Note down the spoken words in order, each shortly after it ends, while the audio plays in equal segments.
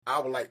I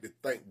would like to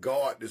thank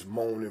God this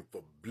morning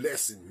for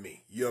blessing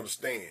me. You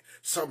understand?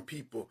 Some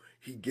people,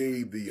 he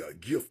gave the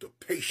gift of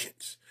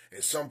patience.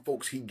 And some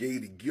folks, he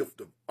gave the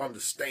gift of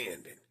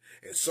understanding.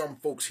 And some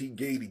folks, he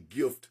gave the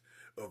gift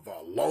of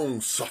long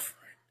suffering.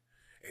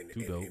 And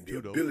the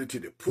ability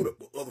to put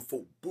up with other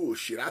folk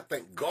bullshit. I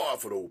thank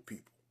God for those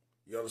people.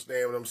 You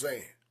understand what I'm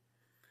saying?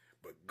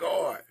 But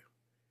God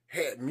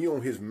had me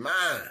on his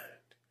mind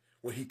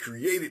when he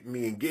created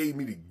me and gave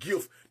me the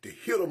gift to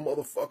hit a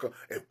motherfucker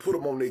and put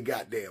them on their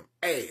goddamn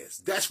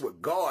ass. That's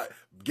what God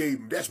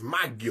gave me. That's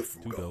my gift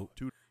from God.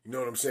 You know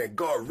what I'm saying?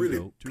 God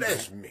really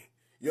blessed me.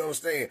 You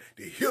understand?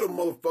 To hit a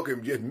motherfucker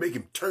and just make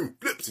him turn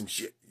flips and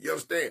shit. You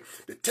understand?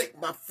 To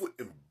take my foot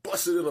and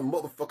bust it in a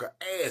motherfucker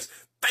ass.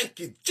 Thank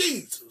you,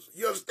 Jesus.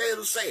 You understand what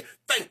I'm saying?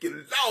 Thank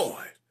you,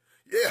 Lord.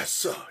 Yes,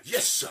 sir.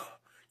 Yes, sir.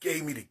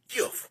 Gave me the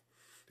gift.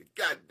 The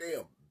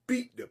goddamn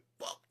beat the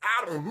fuck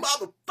out of a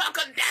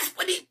motherfucker. That's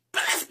what he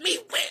blessed me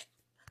with.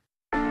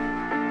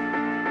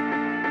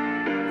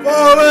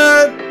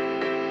 Falling.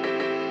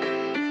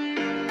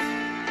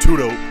 Too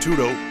dope. Too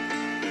dope.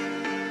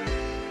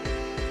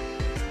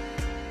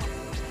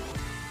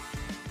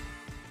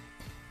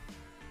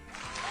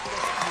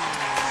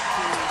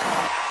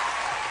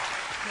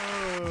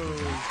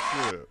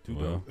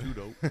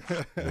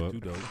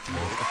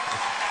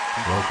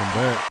 Welcome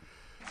back.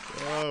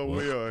 Oh,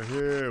 we are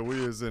here.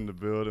 We is in the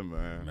building,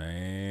 man.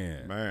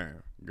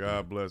 Man.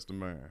 God bless the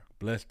man.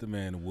 Bless the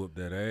man to whoop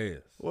that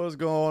ass. What's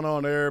going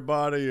on,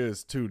 everybody?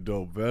 It's Two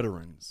Dope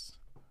Veterans.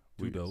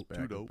 Two dope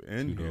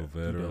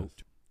veterans.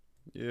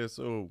 Yeah,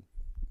 so,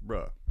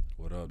 bruh.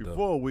 What up,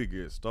 before we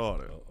get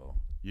started,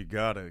 you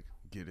gotta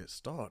get it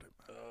started.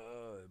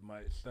 It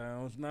might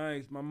sounds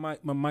nice. My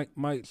mic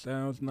might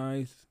sounds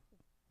nice.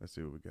 Let's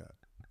see what we got.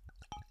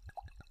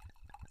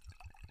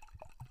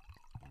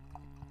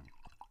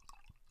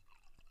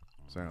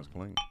 Sounds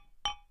clean.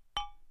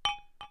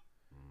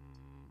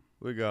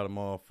 We got them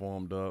all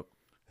formed up,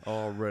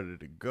 all ready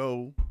to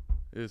go.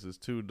 This is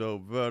Two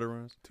Dope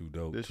Veterans. Too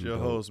dope. This your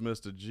host,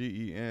 Mr.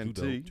 GENT.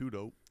 Too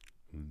dope.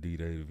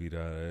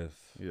 D-Day-V.S.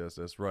 Yes,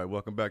 that's right.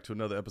 Welcome back to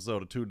another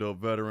episode of Two Dope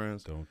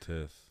Veterans. Don't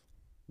test.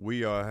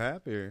 We are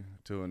happy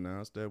to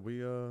announce that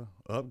we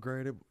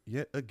upgraded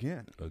yet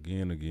again.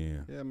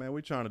 Again. Yeah, man,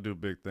 we trying to do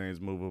big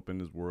things, move up in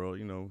this world,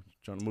 you know,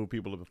 trying to move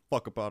people the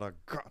fuck up out our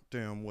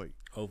goddamn way.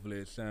 Hopefully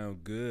it sounds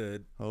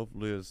good.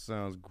 Hopefully it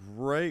sounds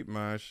great,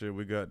 man. Shit,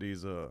 we got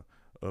these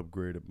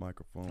upgraded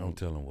microphones. Don't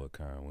tell them what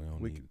kind.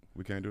 We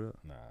can't do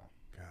that? Nah.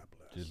 God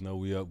bless. Just know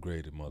we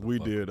upgraded, motherfucker. We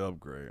did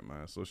upgrade,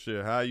 man. So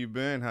shit, how you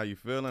been? How you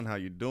feeling? How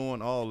you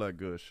doing? All that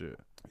good shit.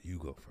 You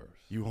go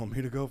first. You want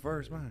me to go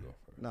first, man? You go first.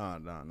 Nah.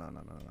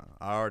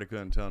 I already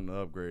couldn't tell them to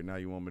upgrade. Now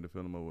you want me to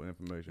fill them up with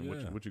information.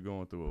 Yeah. What you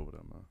going through over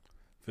there, man?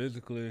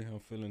 Physically, I'm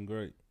feeling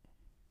great.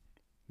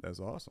 That's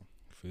awesome.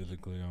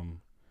 Physically,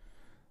 I'm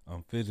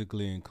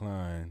physically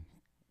inclined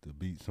to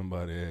beat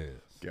somebody's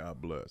ass.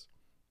 God bless.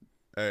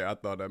 Hey, I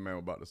thought that man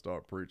was about to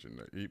start preaching.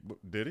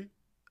 Did he?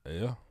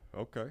 Yeah.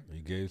 Okay.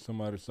 He gave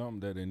somebody something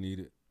that they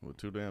needed. Well,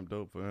 too damn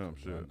dope for him.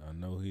 Shit. I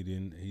know he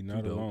didn't. He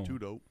not alone. Too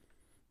dope.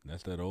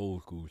 That's that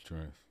old school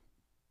strength.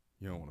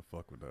 You don't want to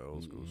fuck with that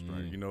old school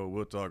strength. You know,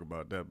 we'll talk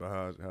about that, but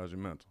how's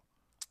your mental?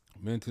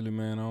 Mentally,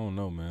 man, I don't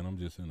know, man. I'm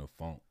just in a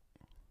funk.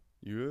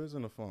 You is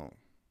in a funk?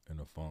 In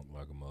a funk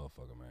like a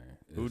motherfucker, man.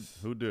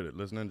 Who did it?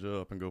 Let's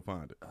ninja up and go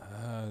find it.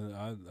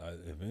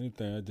 If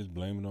anything, I just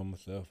blame it on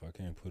myself. I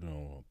can't put it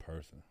on a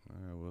person.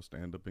 Well,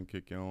 stand up and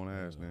kick your own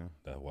ass now.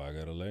 That's why I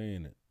got to lay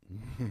in it.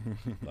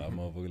 A lot of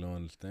motherfuckers don't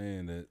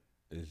understand that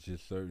it's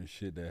just certain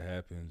shit that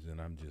happens,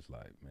 and I'm just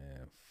like,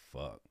 man,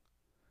 fuck.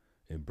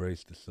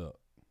 Embrace the suck.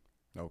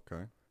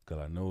 Okay. Cause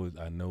I know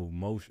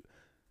motion,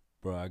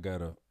 bro. I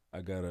got a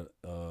I got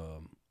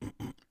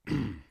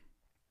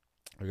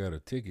a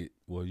ticket.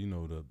 Well, you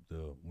know the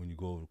when you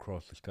go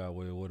across the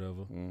skyway or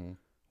whatever,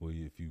 where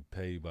if you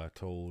pay by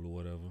toll or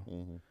whatever,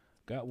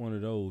 got one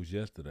of those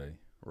yesterday.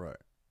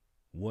 Right.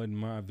 Wasn't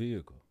my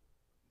vehicle,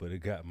 but it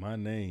got my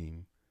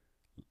name.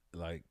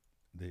 Like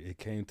it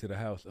came to the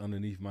house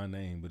underneath my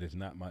name, but it's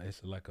not my.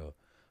 It's like a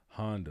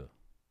Honda.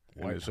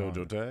 And it showed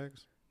your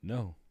tags?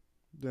 No.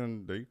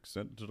 Then they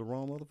sent it to the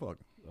wrong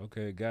motherfucker.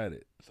 Okay, got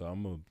it. So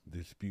I'm gonna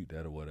dispute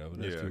that or whatever.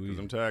 That's yeah, because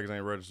them tags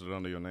ain't registered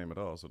under your name at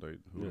all. So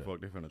who the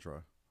fuck they finna try?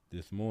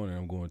 This morning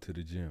I'm going to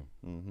the gym.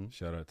 Mm-hmm.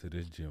 Shout out to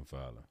this gym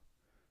filer.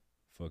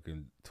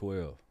 Fucking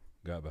 12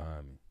 got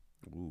behind me.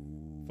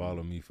 Ooh.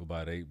 Followed me for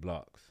about 8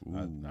 blocks.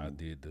 I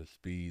did the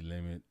speed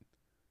limit.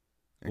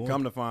 And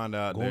come to find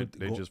out that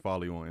they just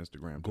follow you on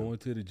Instagram too. Going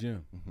to the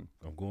gym.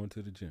 I'm going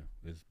to the gym.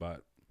 It's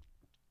about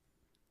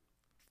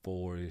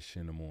 4-ish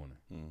in the morning.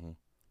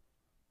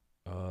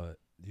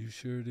 You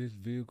sure this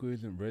vehicle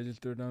isn't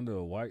registered under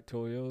a white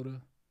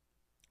Toyota?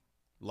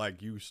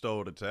 Like you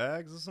stole the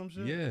tags or some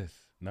shit? Yes.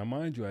 Now,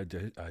 mind you, I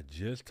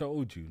just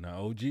told you.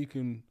 Now, OG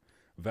can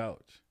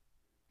vouch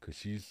because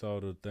she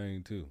saw the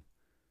thing too.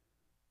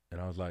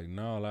 And I was like,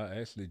 no, I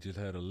actually just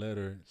had a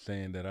letter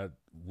saying that I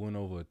went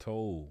over a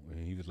toll.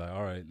 And he was like,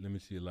 all right, let me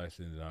see your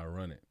license and I'll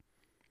run it.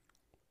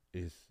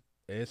 It's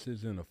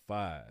S's and a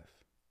 5.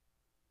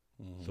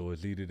 So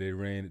it's either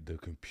the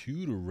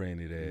computer ran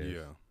it as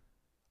Yeah.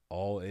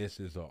 all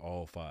S's or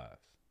all 5s.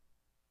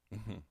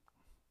 Mm-hmm.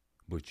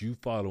 But you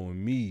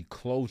following me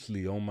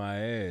closely on my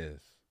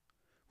ass.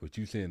 But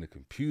you saying the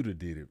computer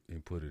did it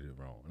and put it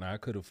wrong. Now I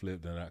could have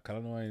flipped and I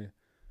know I ain't.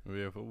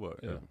 Yeah, for what?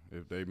 Yeah.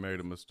 If they made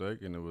a mistake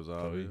and it was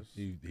obvious.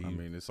 I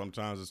mean,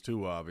 sometimes it's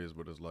too obvious,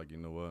 but it's like, you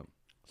know what?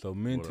 So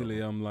mentally,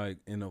 Whatever. I'm like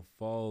in a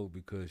fog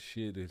because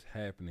shit is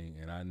happening,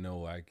 and I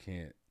know I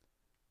can't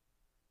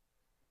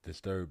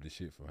disturb the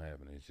shit from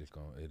happening. It's just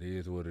it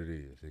is what it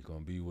is. It's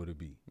gonna be what it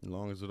be. As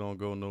long as it don't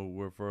go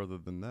nowhere further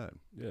than that.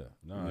 Yeah,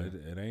 no,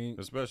 Yeah. it ain't.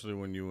 Especially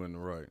when you in the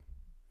right,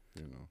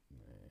 you know.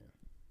 Man,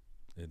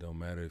 it don't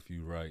matter if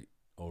you right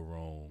or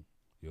wrong.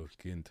 Your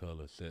skin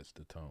color sets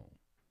the tone.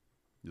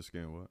 Your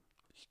skin what?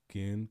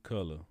 Skin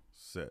color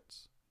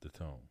Sets the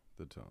tone.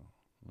 the tone.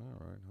 All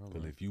right.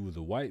 Because if you was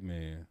a white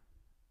man,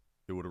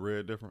 it would have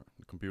read different.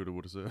 The computer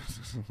would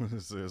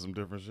have said some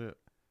different shit.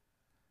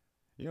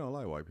 You don't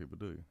like white people,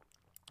 do you?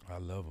 I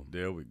love them.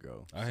 There we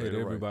go. I Say hate the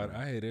right everybody.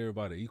 thing. I hate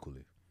everybody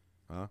equally.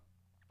 Huh?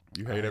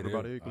 You hate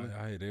everybody equally?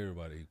 I hate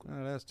everybody equally.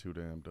 Nah, that's too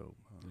damn dope.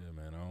 Yeah,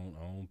 man.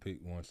 I don't pick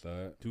one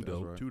side. Too That's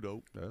dope. right. Too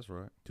dope. That's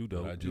right. Too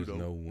dope. I just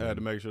know when. Had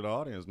to make sure the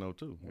audience know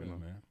too. Yeah, You know,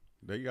 man.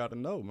 they got to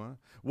know, man.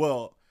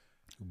 Well,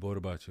 What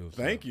about yourself?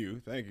 thank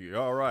you.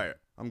 All right,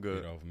 I'm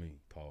good. Get off me.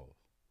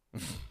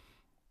 Pause.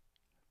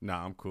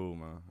 Nah, I'm cool,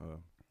 man.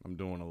 I'm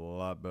doing a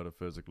lot better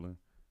physically.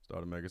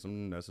 Started making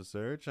some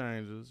necessary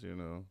changes, you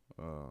know.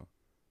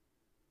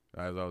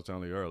 As I was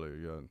telling you earlier,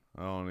 yeah,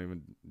 I don't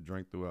even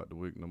drink throughout the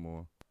week no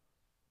more.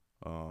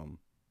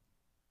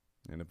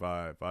 And if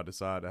I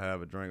decide to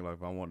have a drink, like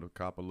if I want to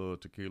cop a little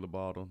tequila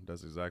bottle,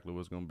 that's exactly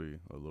what it's gonna be,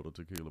 a little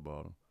tequila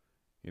bottle.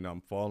 You know,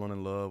 I'm falling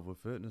in love with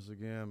fitness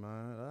again,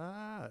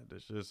 man.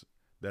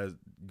 That's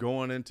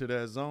going into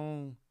that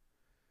zone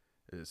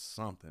is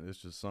something. It's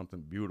just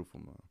something beautiful,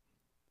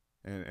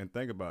 man. And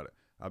think about it.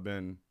 I've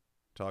been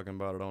talking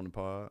about it on the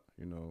pod.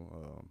 You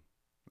know,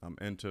 I'm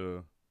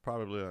into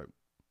probably like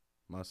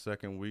my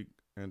second week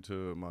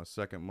into my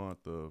second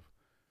month of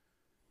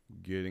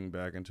getting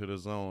back into the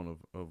zone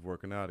of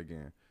working out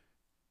again.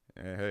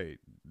 And hey,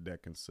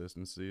 that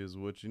consistency is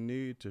what you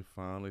need to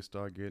finally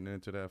start getting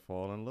into that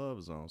fall in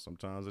love zone.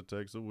 Sometimes it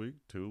takes a week,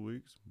 2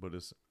 weeks, but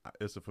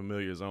it's a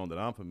familiar zone that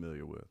I'm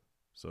familiar with.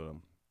 So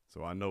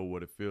I know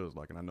what it feels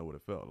like and I know what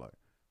it felt like.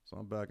 So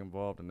I'm back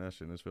involved in that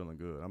shit and it's feeling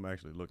good. I'm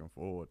actually looking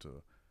forward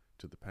to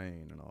the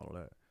pain and all of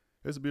that.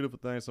 It's a beautiful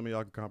thing. Some of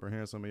y'all can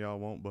comprehend, some of y'all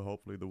won't, but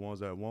hopefully the ones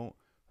that won't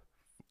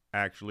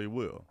actually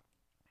will.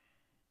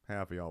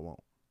 Half of y'all won't.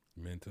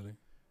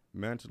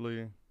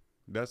 Mentally,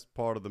 that's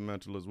part of the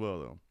mental as well,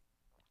 though.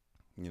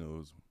 You know, it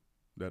was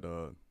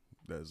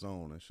that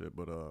zone and shit.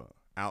 But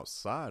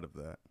outside of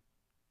that,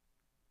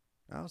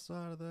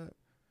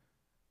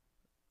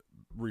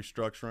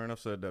 restructuring. I've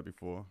said that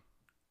before.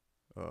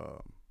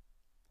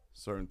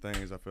 Certain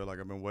things I feel like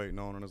I've been waiting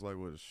on, and it's like,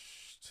 well,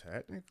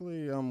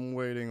 technically I'm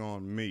waiting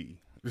on me.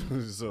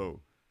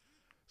 so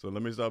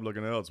let me stop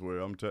looking elsewhere.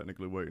 I'm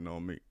technically waiting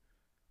on me.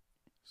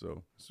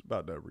 So it's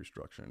about that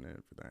restructuring and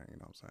everything. You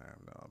know what I'm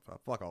saying? No,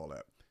 fuck all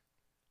that.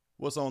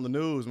 What's on the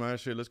news, man?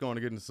 Shit, let's go on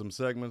and get into some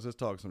segments. Let's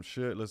talk some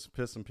shit. Let's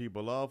piss some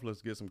people off.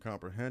 Let's get some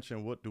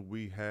comprehension. What do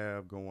we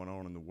have going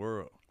on in the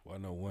world? Well, I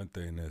know one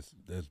thing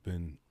that's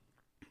been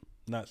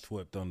not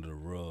swept under the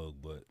rug,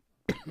 but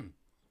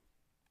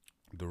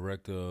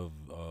director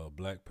of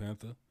Black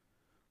Panther,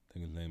 I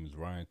think his name is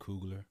Ryan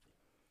Coogler,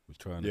 was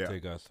trying to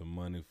take out some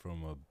money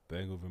from a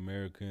Bank of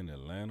America in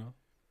Atlanta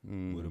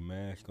with a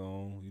mask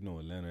on. You know,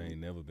 Atlanta ain't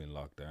never been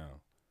locked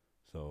down.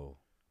 So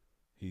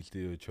he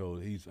still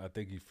chose, I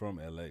think he's from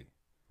L.A.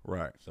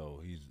 Right. So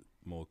he's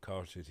more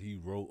cautious. He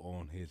wrote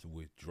on his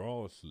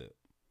withdrawal slip,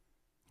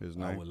 His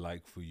I name. would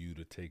like for you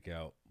to take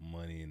out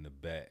money in the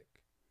back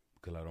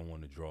because I don't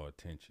want to draw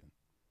attention.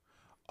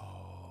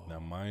 Oh. Now,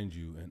 mind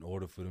you, in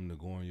order for them to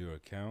go on your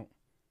account,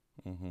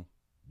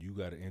 you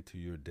got to enter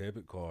your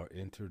debit card,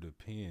 enter the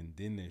PIN,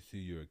 then they see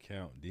your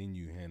account, then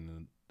you hand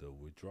them the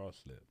withdrawal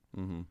slip.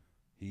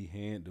 He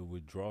handed the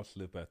withdrawal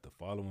slip after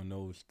following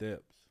those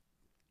steps,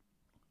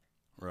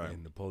 Right.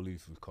 and the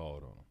police was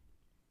called on him.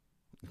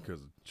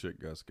 Because the chick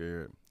got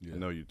scared. Yeah. I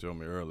know you told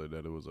me earlier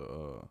that it was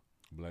a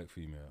Black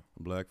female.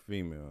 black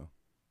female.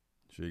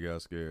 She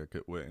got scared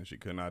and she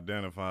couldn't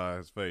identify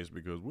his face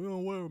because we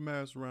don't wear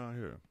masks around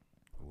here.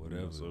 Whatever.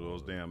 You know, so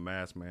those damn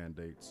mask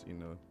mandates, you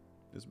know,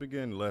 it's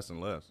getting less and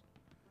less.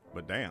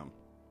 But damn,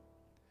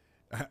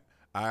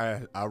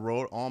 I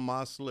wrote on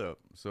my slip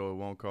so it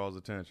won't cause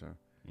attention.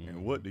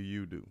 And what do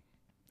you do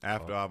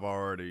after I've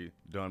already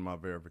done my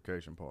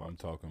verification part? I'm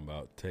talking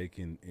about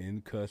taken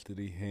in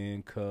custody,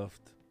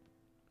 handcuffed,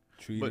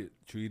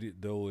 treated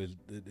though as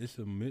it's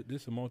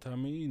a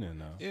multi-millionaire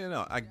now. Yeah,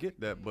 no, I get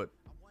that, but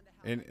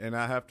and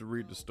I have to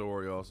read the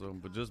story also,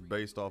 but just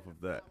based off of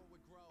that,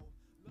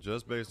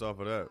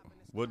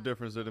 what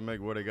difference did it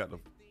make where they got the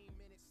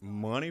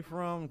money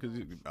from? Because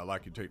I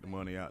like you take the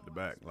money out the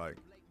back, like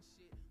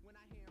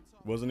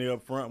Wasn't he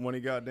up front when he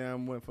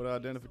goddamn went for the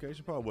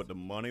identification part? What the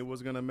money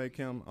was gonna make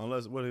him?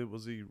 Unless what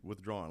was he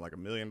withdrawing? Like $1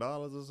 million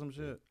or some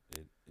shit?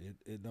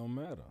 It don't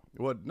matter.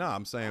 What? Nah,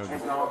 I'm saying. It's the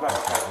video.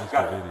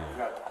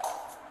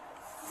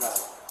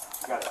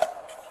 Got it.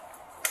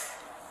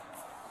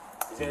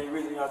 Is there any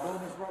reason y'all doing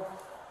this, bro?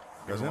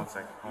 That's him? 1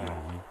 second.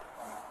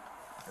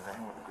 Is that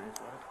him with the green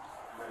sweater?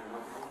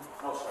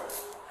 No, sir.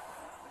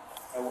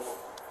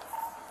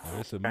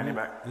 It's a Fanny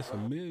back. It's a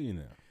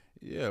millionaire.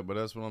 Yeah, but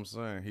that's what I'm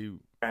saying.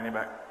 Fanny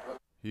back.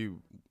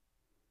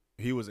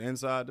 He was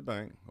inside the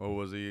bank, or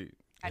was he?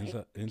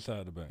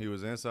 Inside the bank. He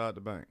was inside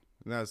the bank.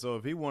 Now, so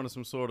if he wanted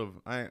some sort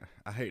of, I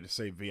hate to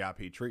say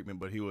VIP treatment,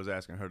 but he was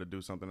asking her to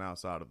do something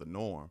outside of the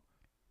norm.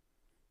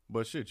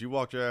 But shit, you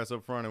walked your ass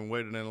up front and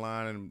waited in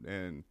line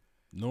and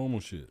Normal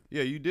shit.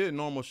 yeah, you did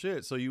normal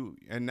shit. So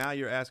and now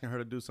you're asking her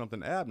to do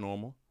something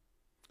abnormal.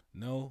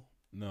 No.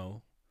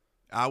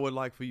 I would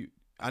like for you.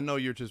 I know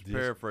you're just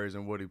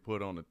paraphrasing what he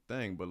put on the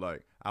thing, but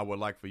like, I would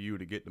like for you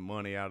to get the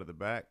money out of the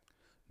back.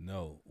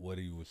 No, what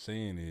he was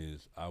saying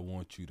is, I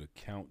want you to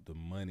count the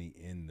money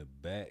in the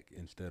back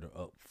instead of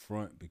up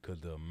front,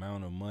 because the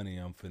amount of money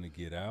I'm finna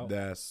get out.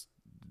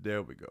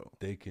 There we go.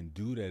 They can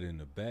do that in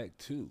the back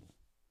too.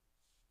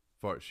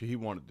 He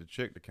wanted the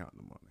chick to count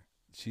the money.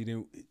 She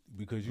didn't,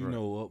 because you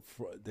know up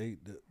front the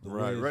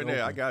right way it's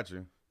there. I open, got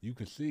you. You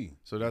can see.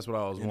 So that's what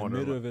I was in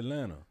wondering. the middle of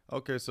Atlanta.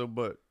 Okay, so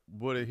but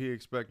what did he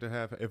expect to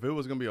have if it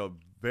was going to be a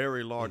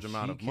very large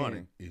amount of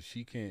money? If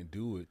she can't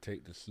do it,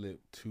 take the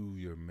slip to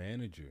your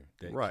manager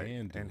that Right,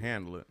 can do and it.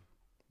 handle it.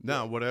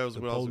 Now, what else?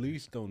 The what else?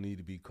 police don't need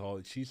to be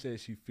called. She said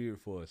she feared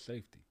for her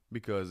safety.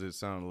 Because it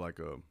sounded like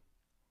a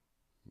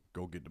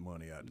go get the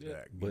money out of the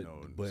back.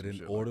 But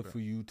in order for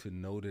you to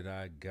know that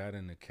I got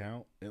an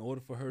account, in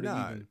order for her to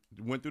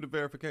even went through the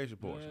verification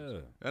portion.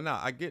 Yeah. And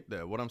now I get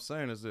that. What I'm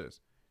saying is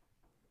this: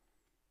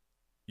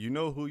 you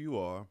know who you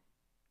are.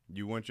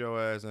 You went your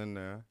ass in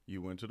there.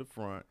 You went to the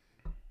front.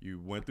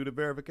 You went through the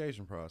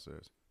verification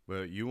process.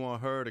 But you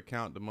want her to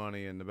count the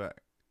money in the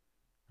back,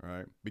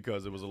 right?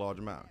 Because it was a large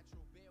amount.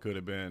 Could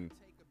have been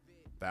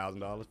 $1,000,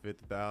 $50,000,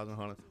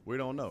 $100,000. We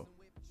don't know.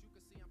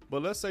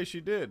 But let's say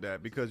she did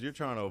that because you're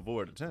trying to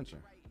avoid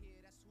attention.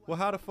 Well,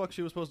 how the fuck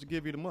she was supposed to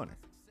give you the money?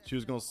 She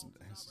was going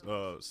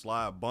to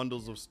slide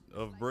bundles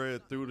of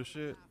bread through the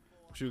shit?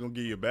 She was going to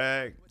give you a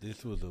bag?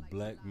 This was a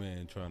black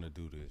man trying to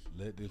do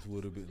this. This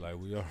would have been, like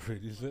we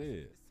already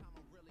said.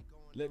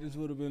 This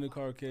would have been a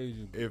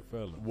Caucasian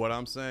fella. What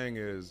I'm saying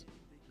is,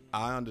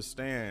 I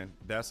understand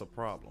that's a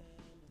problem.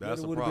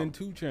 That's it a would have problem.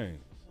 been 2 Chainz.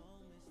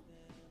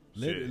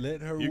 Shit.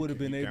 Let her would have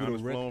been able to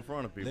in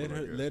front of people.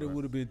 Let it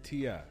would have been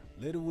T.I.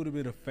 Let it would have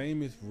been a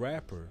famous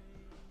rapper.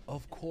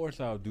 Of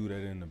course, I'll do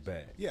that in the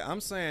back. Yeah, I'm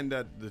saying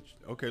that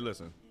okay,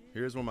 listen.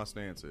 Here's what my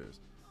stance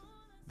is.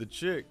 The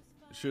chick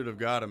should have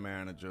got a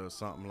manager or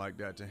something like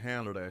that to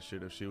handle that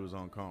shit if she was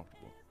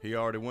uncomfortable. He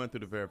already went through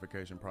the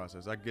verification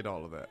process. I get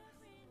all of that.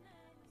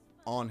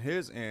 On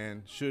his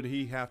end, should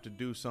he have to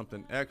do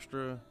something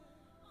extra?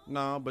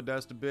 No, but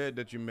that's the bid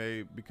that you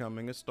made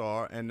becoming a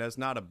star, and that's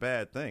not a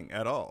bad thing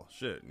at all.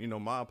 Shit,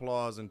 my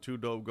applause and Too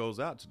Dope goes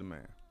out to the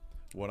man.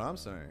 What I'm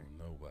saying. I don't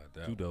know about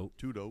that.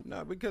 Too dope.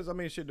 No, because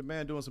shit, the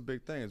man doing some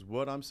big things.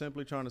 What I'm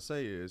simply trying to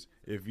say is,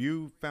 if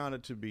you found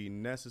it to be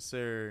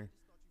necessary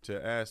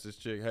to ask this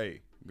chick,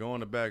 hey, go in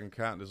the back and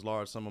count this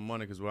large sum of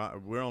money because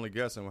we're only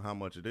guessing how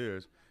much it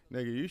is,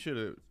 nigga, you should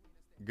have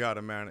got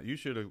a manager. You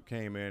should have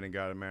came in and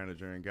got a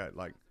manager and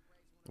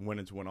went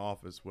into an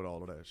office with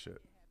all of that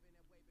shit.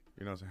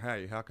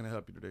 Hey, how can I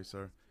help you today,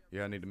 sir?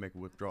 Yeah, I need to make a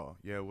withdrawal.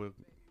 Yeah, we'll,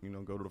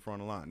 go to the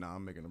front of the line. Nah,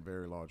 I'm making a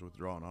very large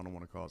withdrawal, and I don't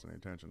want to cause any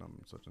attention.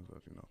 I'm such and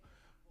such,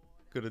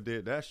 Could have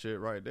did that shit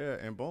right there,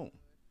 and boom.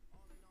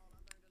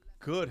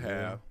 Could have.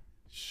 Yeah.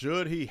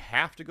 Should he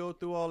have to go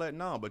through all that?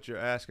 No, but you're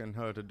asking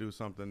her to do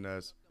something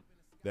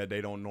that they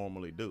don't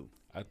normally do.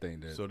 I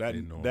think that. So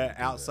that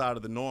outside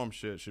of the norm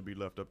shit should be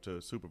left up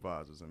to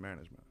supervisors and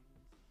management.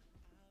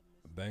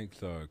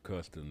 Banks are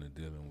accustomed to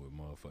dealing with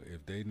motherfuckers.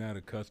 If they not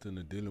accustomed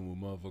to dealing with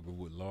motherfuckers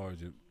with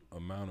large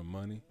amount of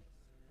money,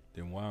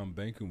 then why I'm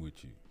banking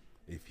with you?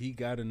 If he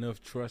got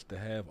enough trust to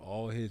have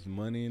all his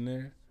money in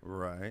there,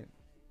 right?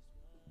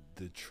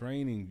 The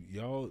training,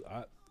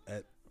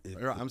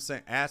 I'm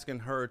saying asking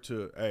her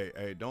to,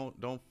 hey,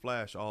 don't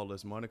flash all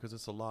this money because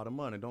it's a lot of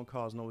money. Don't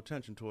cause no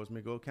attention towards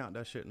me. Go count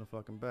that shit in the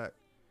fucking back.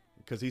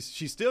 Because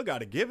she still got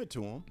to give it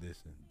to him.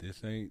 Listen,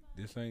 this ain't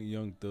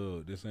Young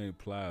Thug. This ain't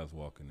Plies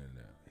walking in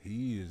there.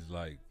 He is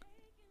like,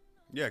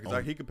 yeah,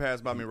 because he could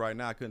pass by me right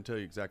now. I couldn't tell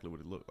you exactly what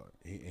it looked like.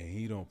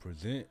 He don't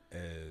present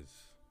as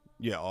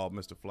all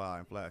Mr. Fly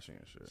and flashy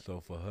and shit. So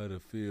for her to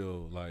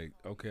feel like,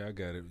 okay, I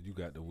got it. You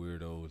got the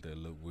weirdos that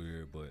look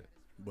weird,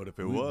 but if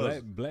it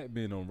was black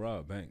men don't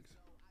rob banks.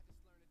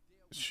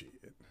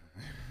 Shit,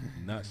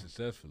 not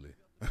successfully.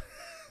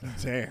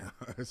 Damn.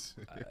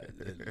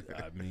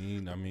 I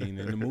mean,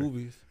 in the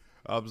movies.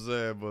 I'm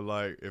saying,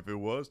 but if it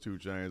was 2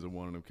 Chainz and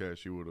one of them cats,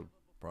 she would have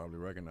probably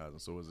recognized him.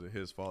 So is it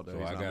his fault that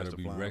he's I not gotta Mr.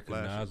 be Fly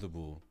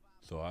recognizable.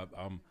 So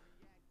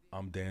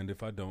I'm damned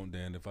if I don't,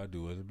 damned if I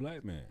do as a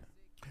black man.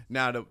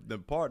 Now the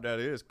part that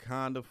is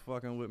kind of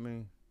fucking with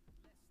me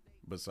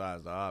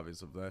besides the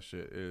obvious of that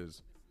shit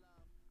is,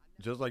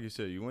 just like you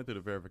said, you went through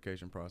the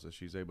verification process.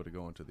 She's able to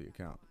go into the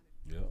account.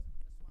 Yep.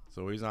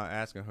 So he's not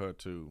asking her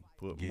to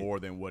put more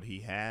than what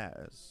he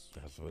has.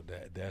 That's the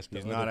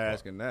He's other not part.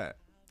 asking that.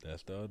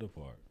 That's the other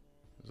part.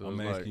 So I'm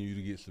it's asking like, you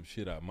to get some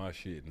shit out my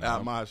shit.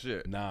 out my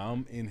shit. Now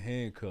I'm in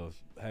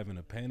handcuffs, having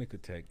a panic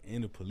attack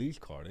in a police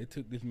car. They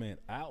took this man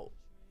out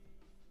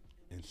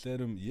and set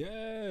him.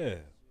 Yeah,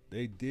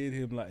 they did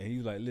him like. And he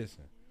was like,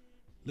 "Listen,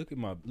 look at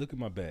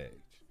my badge.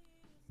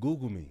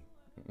 Google me."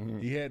 Mm-hmm.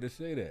 He had to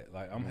say that.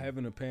 Like, I'm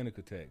having a panic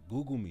attack.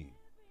 Google me.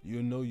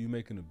 You'll know you're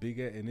making a big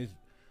ass. And it's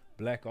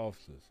black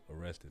officers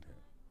arrested him.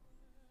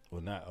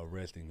 Well, not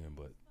arresting him,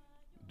 but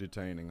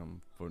Detaining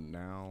him for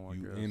now, I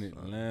you guess. in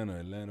Atlanta.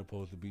 Atlanta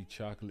supposed to be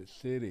Chocolate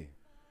City.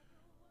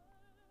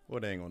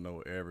 Well, they ain't gonna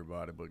know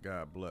everybody, but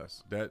God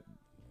bless. That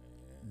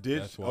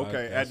That's why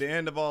okay. At the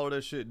end of all of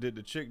this shit, did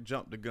the chick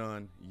jump the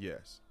gun?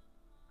 Yes.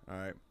 All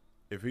right.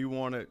 If he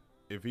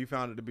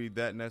found it to be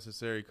that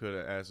necessary, could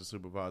have asked the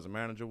supervisor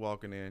manager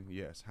walking in.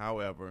 Yes.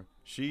 However,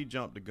 she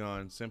jumped the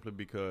gun simply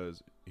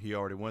because he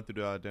already went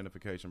through the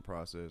identification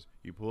process.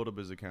 You pulled up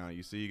his account.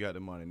 You see you got the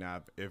money.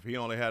 Now, if he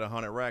only had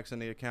 100 racks in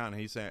the account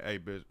and he's saying, "Hey,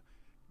 bitch,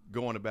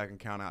 go in the back and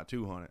count out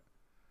 200."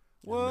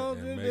 Well,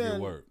 and make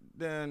it work.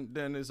 Then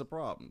it's a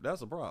problem.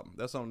 That's a problem.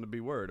 That's something to be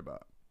worried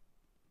about.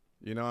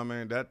 You know what I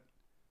mean?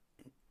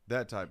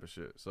 That type of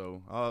shit.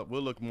 So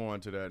we'll look more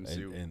into that and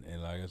see.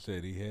 And like I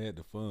said, he had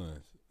the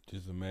funds.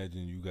 Just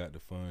imagine you got the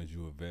funds,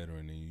 you a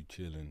veteran, and you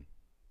chilling,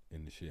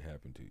 and the shit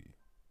happened to you.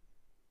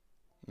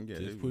 Yeah,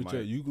 just put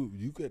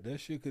you could that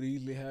shit could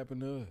easily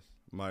happen to us.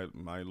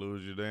 Might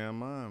lose your damn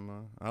mind,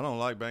 man. I don't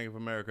like Bank of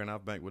America, and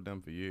I've banked with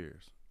them for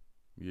years.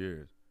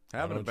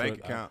 Having a bank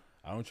account.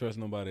 I don't trust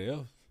nobody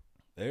else.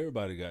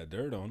 Everybody got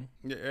dirt on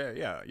them.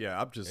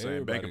 Yeah. I'm just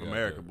saying Bank of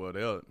America, but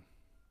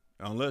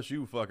unless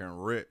you fucking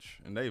rich,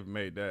 and they've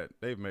made that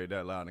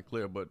loud and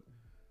clear. But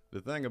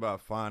the thing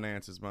about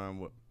finances,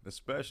 man,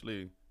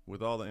 especially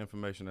with all the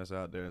information that's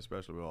out there,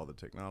 especially with all the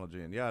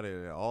technology and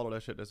yada, all of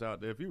that shit that's out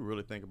there, if you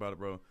really think about it,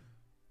 bro,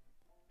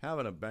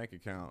 having a bank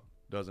account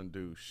doesn't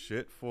do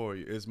shit for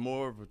you. It's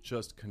more of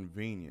just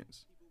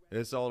convenience.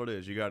 It's all it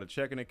is. You got a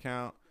checking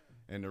account,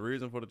 and the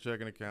reason for the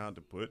checking account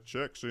to put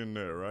checks in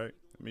there, right?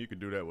 I mean, you could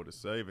do that with a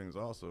savings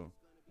also,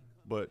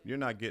 but you're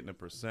not getting a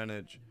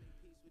percentage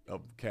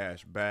of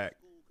cash back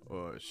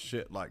or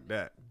shit like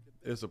that.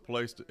 It's a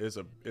place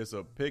it's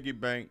a piggy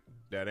bank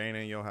that ain't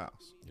in your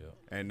house. Yeah.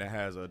 And that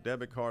has a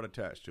debit card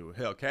attached to it.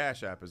 Hell,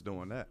 Cash App is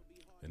doing that.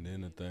 And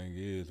then the thing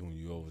is, when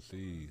you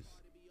overseas,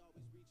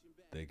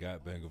 they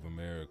got Bank of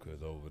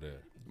America's over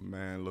there.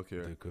 Man, look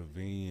here. The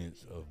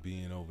convenience of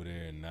being over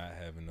there and not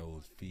having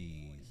those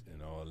fees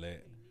and all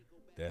that.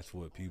 That's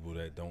what people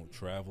that don't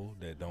travel,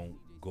 that don't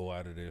go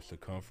out of their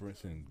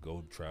circumference and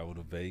go travel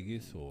to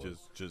Vegas or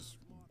just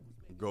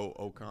go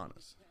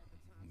O'Connor's.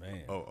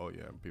 Man. Oh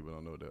yeah, people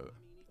don't know that.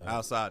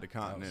 Outside the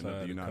continent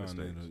of the United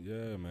States.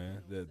 Yeah,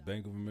 man. That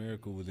Bank of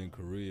America was in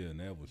Korea,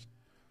 and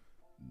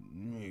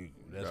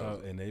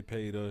and they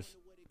paid us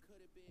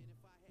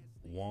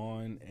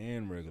won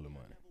and regular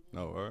money. Oh,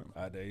 all right.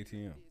 Out the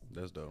ATM.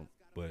 That's dope.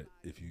 But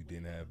if you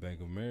didn't have Bank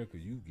of America,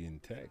 you getting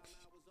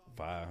taxed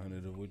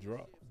 $500 of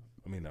withdrawal.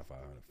 I mean, not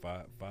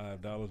 $500,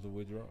 $5 of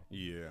withdrawal.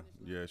 Yeah,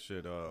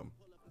 shit.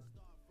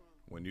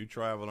 When you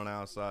traveling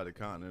outside the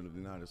continent of the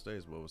United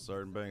States, well, with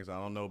certain banks, I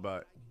don't know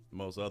about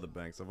most other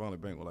banks. I've only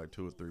banked with like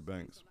 2 or 3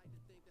 banks.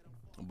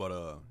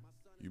 But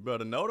you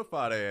better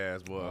notify their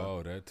ass, boy.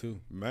 Oh, that too.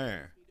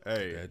 Man,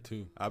 hey, that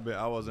too. I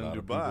was in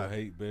Dubai. People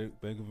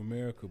hate Bank of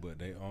America, but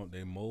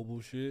they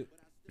mobile shit.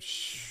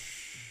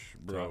 Shh,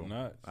 bro. Top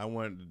notch. I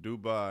went to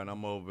Dubai and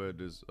I'm over at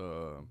this.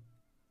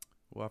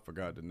 I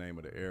forgot the name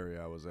of the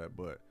area I was at,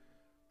 but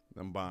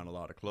I'm buying a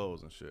lot of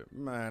clothes and shit.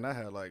 Man, I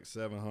had like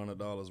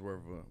 $700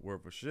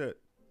 worth of shit,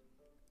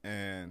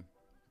 and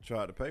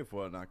tried to pay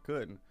for it and I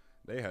couldn't.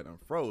 They had them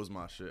froze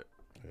my shit.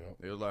 Yep.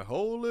 They was like,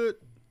 hold it.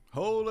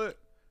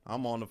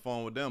 I'm on the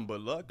phone with them,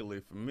 but luckily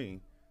for me,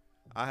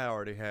 I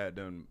already had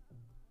them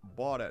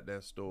bought at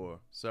that store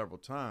several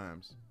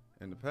times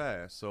in the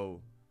past,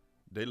 so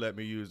they let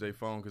me use their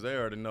phone because they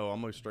already know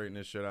I'm gonna straighten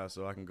this shit out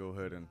so I can go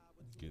ahead and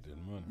get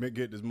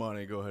this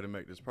money and go ahead and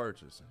make this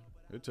purchase.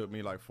 It took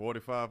me like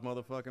 45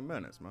 motherfucking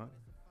minutes, man,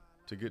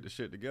 to get the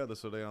shit together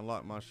so they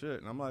unlocked my shit.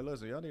 And I'm like,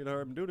 listen, y'all need to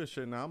hurry and do this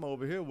shit now. I'm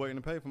over here waiting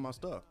to pay for my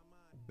stuff.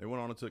 They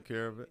went on and took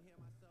care of it.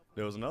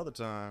 There was another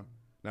time.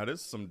 Now,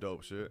 this is some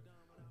dope shit.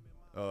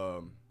 There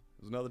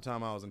was another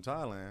time I was in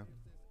Thailand.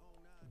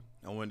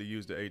 I went to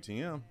use the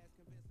ATM.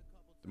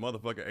 The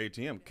motherfucking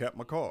ATM kept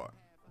my card.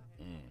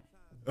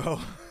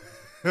 Oh,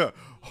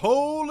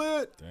 hold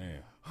it.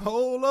 Damn.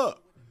 Hold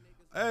up.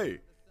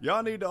 Hey,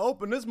 y'all need to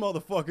open this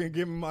motherfucker and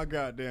give me my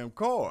goddamn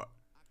card.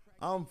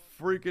 I'm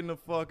freaking the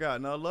fuck out.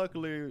 Now,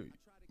 luckily,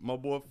 my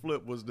boy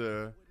Flip was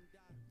there,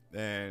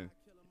 and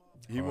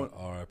he went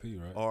R.I.P.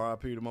 right?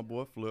 R.I.P. to my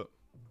boy Flip.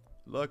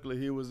 Luckily,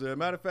 he was there.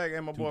 Matter of fact,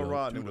 and my boy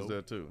Rodney was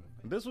there too.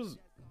 This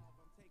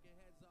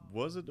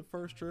was it the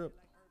first trip?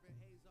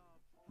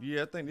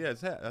 Yeah, I think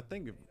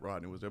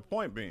Rodney was there.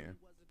 Point being,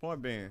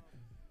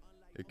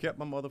 It kept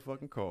my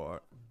motherfucking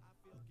card.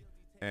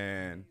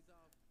 And,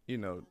 you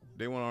know,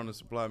 they went on to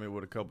supply me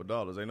with a couple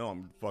dollars. They know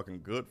I'm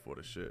fucking good for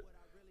the shit.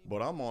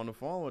 But I'm on the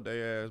phone with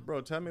their ass.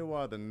 Bro, tell me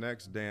why the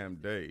next damn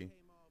day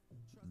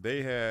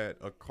they had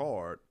a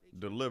card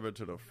delivered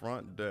to the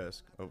front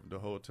desk of the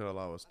hotel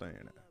I was staying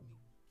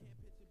at.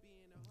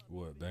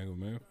 What, Bank of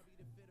America?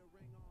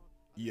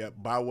 Yeah,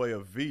 by way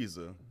of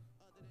Visa,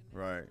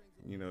 right?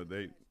 You know,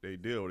 they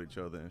deal with each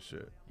other and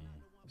shit.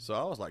 So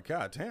I was like,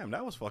 God damn,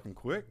 that was fucking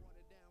quick.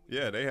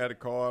 Yeah, they had a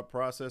card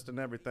processed and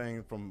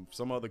everything from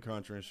some other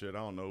country and shit. I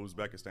don't know,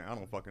 Uzbekistan. I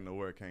don't fucking know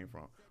where it came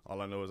from.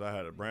 All I know is I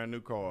had a brand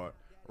new card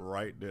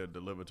right there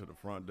delivered to the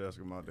front desk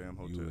of my damn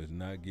hotel. You was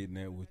not getting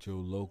that with your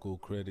local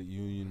credit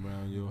union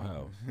around your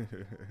house.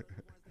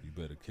 You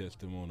better catch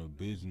them on a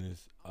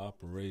business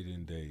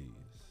operating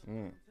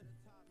days.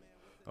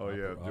 Oh,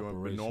 yeah,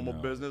 doing normal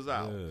business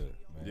out.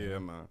 Yeah,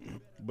 man.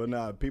 But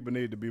nah, people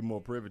need to be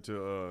more privy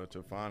to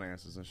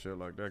finances and shit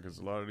like that, because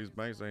a lot of these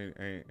banks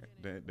they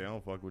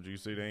don't fuck with you. You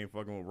see, they ain't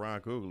fucking with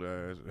Ryan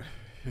Coogler ass.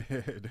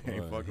 They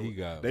ain't fucking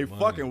with, they money.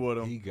 Fucking with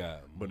him. He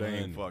got but money. They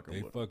ain't fucking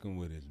with him. They fucking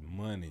with his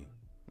money.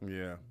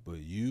 Yeah. But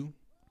you,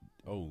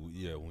 oh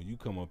yeah, when you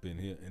come up in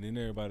here, and then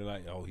everybody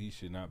like, oh, he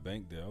should not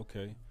bank there.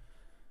 Okay.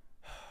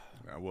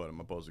 Now what, am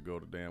I supposed to go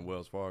to damn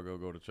Wells Fargo,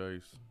 go to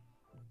Chase?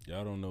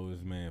 Y'all don't know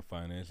this man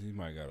finances. He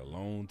might got a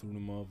loan through the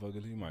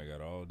motherfuckers. He might got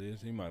all this.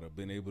 He might have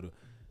been able to.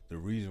 The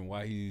reason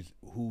why he's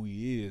who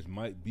he is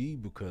might be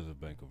because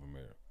of Bank of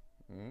America.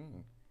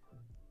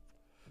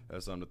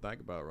 That's something to think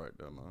about right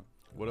there, man.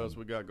 What else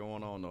we got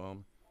going on, though,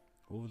 homie?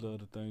 What was the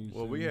other thing you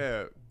Well, said? we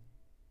had.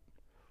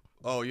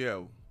 Oh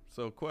yeah.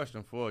 So,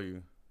 question for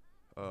you: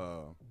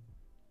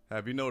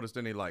 have you noticed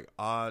any like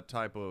odd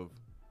type of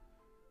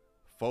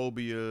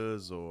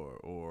phobias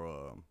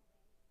or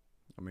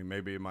I mean,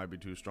 maybe it might be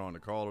too strong to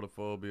call it a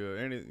phobia.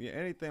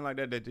 Anything like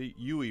that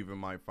you even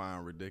might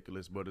find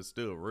ridiculous, but it's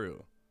still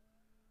real.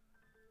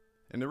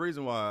 And the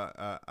reason why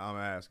I'm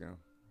asking,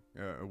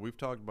 we've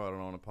talked about it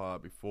on the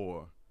pod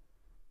before.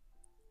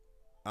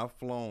 I've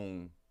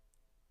flown,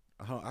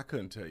 I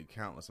couldn't tell you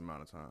countless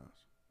amount of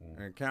times.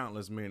 And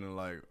countless meaning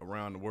like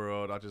around the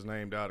world. I just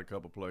named out a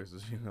couple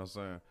places, you know what I'm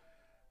saying?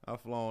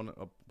 I've flown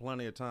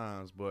plenty of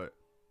times, but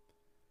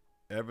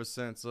ever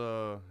since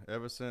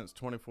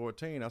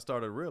 2014, I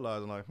started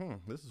realizing like,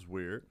 this is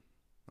weird.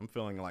 I'm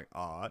feeling like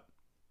odd.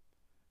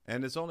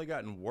 And it's only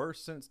gotten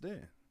worse since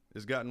then.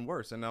 It's gotten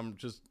worse. And I'm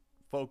just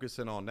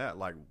focusing on that.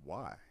 Like,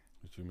 why?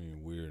 What you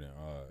mean weird and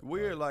odd?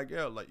 Weird, like,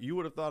 yeah, like you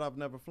would have thought I've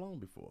never flown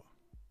before.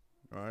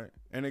 Right?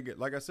 And it,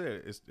 like I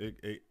said,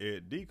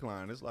 it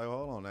declined. It's like,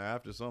 hold on now,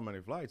 after so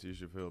many flights, you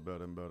should feel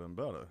better and better and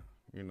better.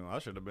 You know, I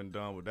should have been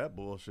done with that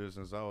bullshit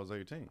since I was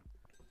 18.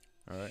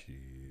 All right?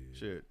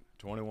 Shit.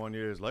 21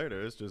 years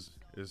later,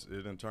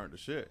 it done turned to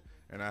shit.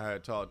 And I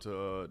had talked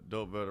to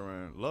dope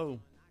veteran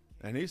Low,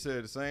 and he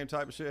said the same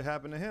type of shit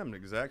happened to him, the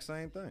exact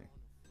same thing.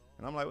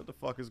 And I'm like, what the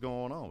fuck is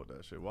going on with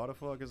that shit? Why the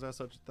fuck is that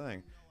such a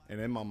thing? And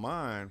in my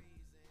mind,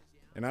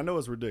 and I know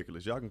it's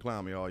ridiculous. Y'all can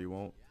clown me all you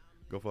want.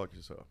 Go fuck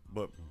yourself.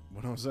 But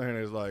what I'm saying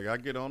is, like, I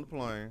get on the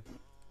plane.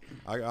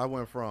 I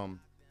went from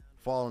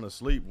falling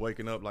asleep,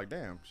 waking up like,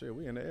 damn, shit,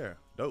 we in the air.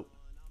 Dope.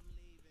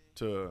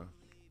 To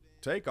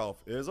takeoff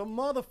is a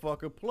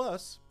motherfucker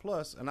plus,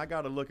 and I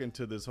got to look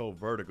into this whole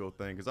vertigo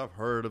thing because I've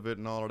heard of it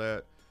and all of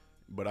that,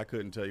 but I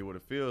couldn't tell you what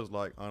it feels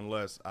like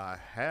unless I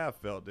have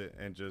felt it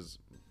and just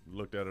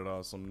looked at it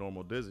on some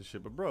normal dizzy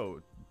shit. But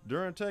bro,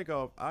 during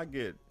takeoff, I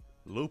get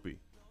loopy.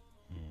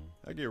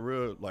 I get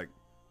real like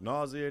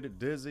nauseated,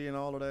 dizzy, and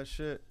all of that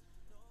shit.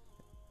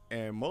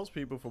 And most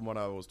people, from what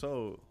I was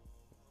told,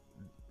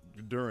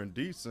 during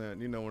descent,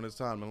 you know, when it's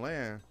time to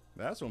land,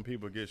 that's when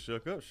people get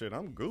shook up. Shit,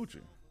 I'm Gucci.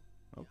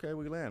 Okay,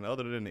 we land.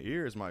 Other than the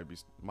ears might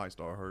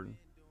start hurting.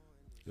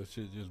 Your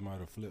shit just might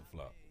have flip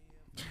flopped.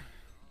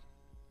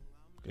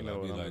 You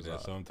know, I be like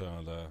that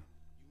sometimes.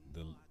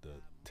 The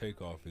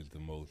takeoff is the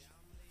most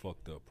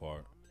fucked up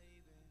part,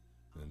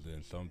 and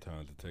then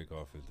sometimes the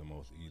takeoff is the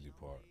most easy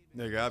part.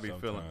 Nigga, I be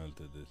feeling. Sometimes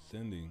the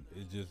descending,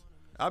 it just.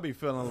 I be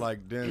feeling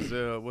like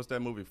Denzel. What's that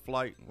movie,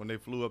 Flight, when they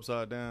flew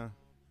upside down?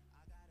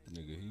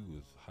 Nigga, he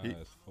was high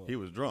as fuck. He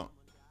was drunk,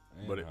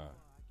 and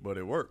but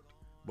it worked.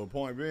 But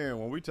point being,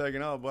 when we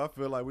taking off, I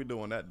feel like we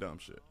doing that dumb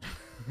shit.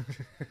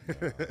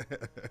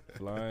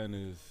 Flying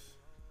is.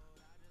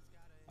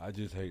 I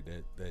just hate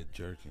that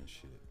jerking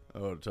shit.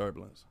 Oh, the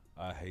turbulence.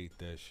 I hate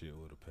that shit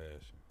with a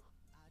passion.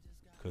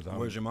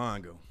 Where's your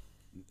mind go?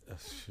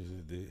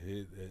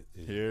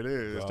 Here it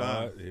is. It's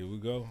time. Here we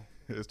go.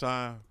 It's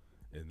time.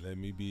 And let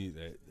me be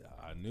that.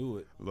 I knew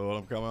it. Lord,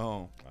 I'm coming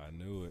home. I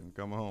knew it. I'm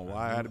coming home.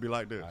 Why I had to be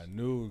like this? I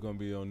knew it was gonna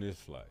be on this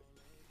flight.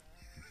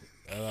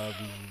 I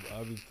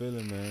be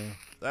feeling, man.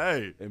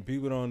 Hey. And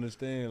people don't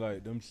understand,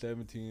 like, them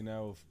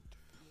 17-hour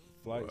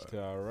flights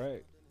to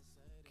Iraq.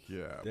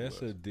 Yeah.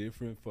 That's a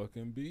different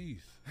fucking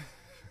beast.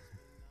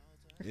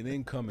 It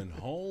ain't coming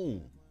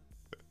home.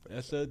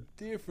 That's a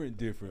different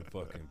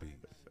fucking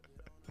beast.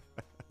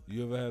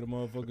 You ever had a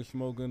motherfucker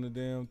smoke in the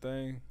damn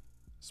thing?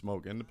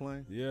 Smoke in the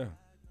plane? Yeah.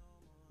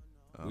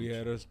 We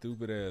had a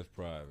stupid ass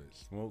private.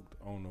 Smoked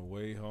on the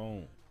way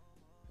home.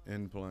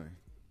 In plane.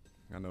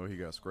 I know he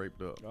got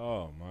scraped up.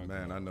 Oh, my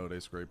Man, God. I know they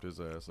scraped his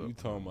ass up. You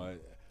talking about,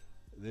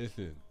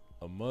 listen,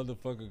 a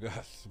motherfucker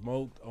got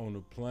smoked on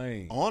the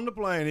plane. On the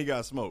plane, he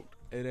got smoked.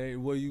 It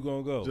ain't where you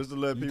gonna go. Just to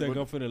let you people. think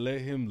I'm finna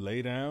let him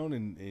lay down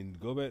and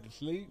go back to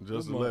sleep?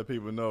 Just to let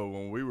people know,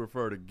 when we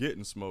refer to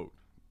getting smoked,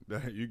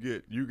 that you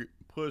get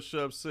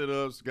push-ups,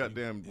 sit-ups,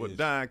 goddamn,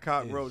 dying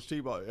cockroach,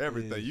 T-ball,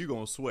 everything. You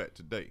gonna sweat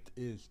today.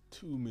 It's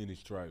too many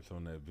stripes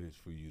on that bitch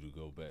for you to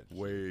go back to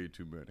sleep. Way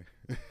too many.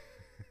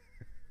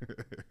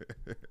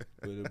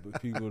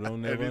 But people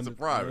don't never And it's a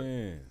private.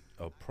 understand.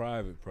 A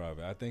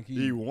private. I think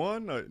he.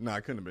 E1? No,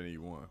 it couldn't have been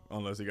E1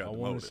 unless he got I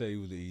demoted. want to say he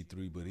was the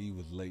E3, but he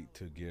was late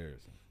to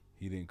Garrison.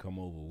 He didn't come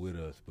over with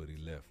us, but he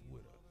left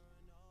with us.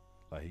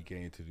 Like, he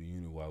came to the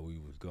unit while we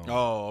was gone.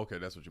 Oh, okay,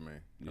 that's what you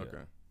mean. Yeah.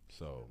 Okay.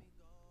 So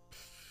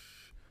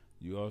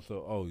you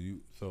also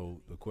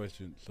so the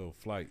question, so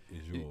flight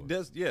is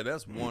yours.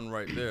 That's one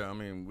right there. I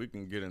mean, we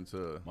can get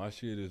into, My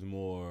shit is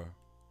more.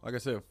 like I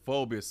said,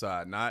 phobia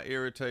side, not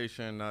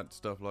irritation, not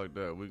stuff like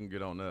that. We can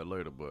get on that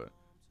later, but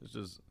it's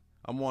just,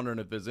 I'm wondering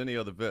if there's any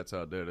other vets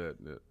out there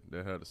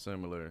that had a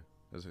similar,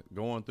 is it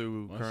going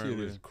through My currently? shit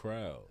is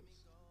crowds.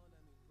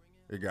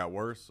 It got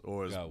worse,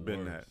 or it's Got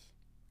been worse. that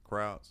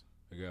crowds?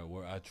 It got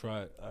worse. I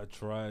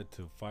tried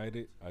to fight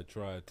it. I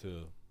tried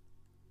to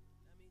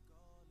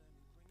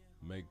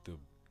make the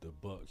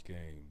Bucks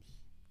games,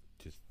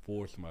 just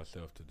force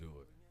myself to do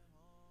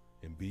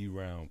it and be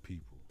around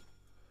people.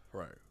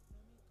 Right.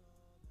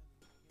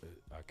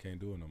 I can't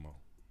do it no more.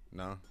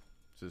 No,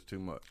 it's just too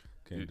much.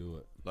 Can't do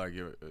it. Like,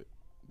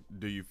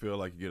 do you feel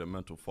like you get a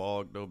mental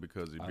fog though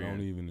because you're I being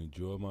don't even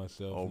enjoy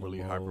myself. overly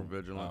no more.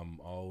 hypervigilant?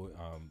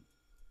 I'm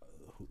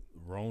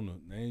Rona.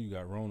 And you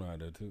got Rona out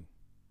there too.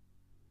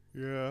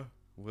 Yeah.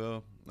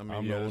 Well, I mean,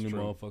 I'm yeah, the that's only true.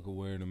 motherfucker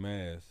wearing a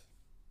mask.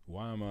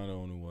 Why am I the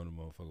only one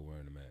motherfucker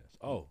wearing a mask?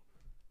 Oh,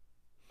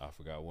 I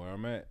forgot where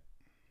I'm at.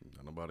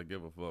 Not nobody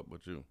give a fuck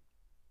but you.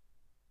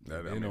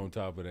 And then on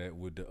top of that,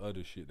 with the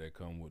other shit that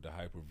come with the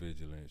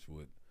hypervigilance,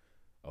 with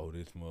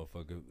this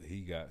motherfucker,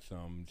 he got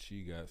something,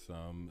 she got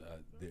something.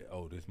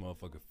 This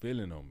motherfucker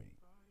feeling on me.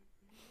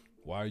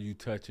 Why are you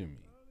touching me?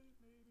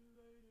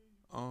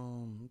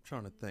 I'm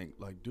trying to think.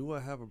 Like, do I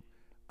have a?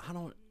 I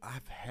don't.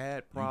 I've had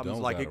You problems.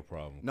 don't like got a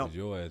problem no. because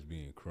your ass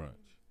being crunched.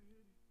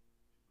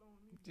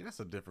 Yeah, that's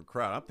a different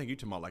crowd. I think you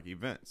talking about like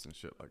events and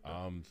shit like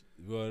that.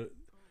 Well,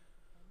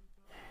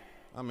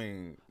 I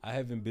mean, I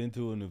haven't been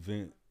to an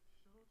event.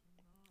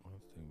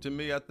 to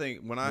me, I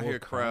think when I More hear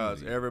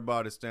crowds, comedy.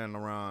 everybody standing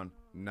around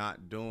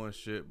not doing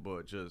shit,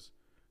 but just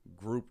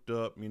grouped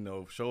up,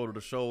 shoulder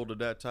to shoulder,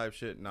 that type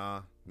shit.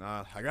 Nah,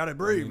 I gotta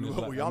breathe. it's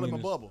like- Y'all in my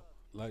it's bubble.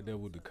 like that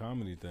with the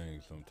comedy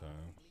thing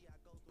sometimes,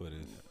 but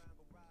it's.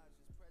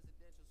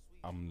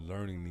 I'm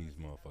learning these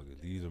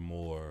motherfuckers. These are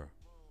more.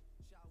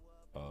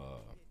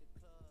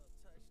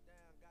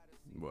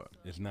 What?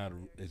 It's not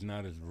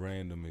as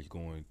random as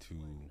going to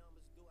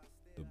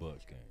the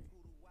Bucks game.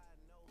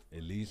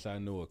 At least I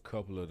know a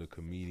couple of the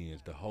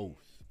comedians, the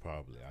hosts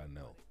probably I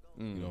know.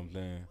 You know what I'm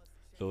saying?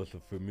 So it's a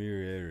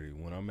familiarity.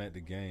 When I'm at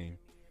the game,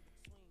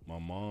 my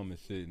mom is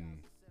sitting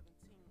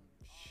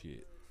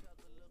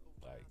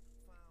like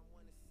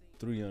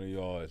 300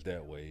 yards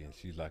that way, and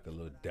she's like a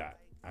little dot.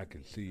 I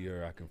can see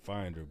her, I can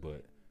find her,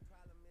 but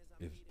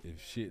if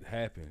shit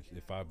happens,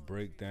 if I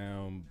break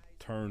down,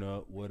 turn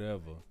up,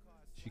 whatever,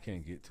 she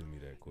can't get to me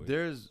that quick.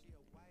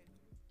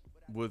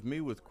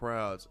 With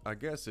crowds, I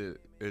guess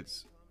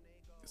it's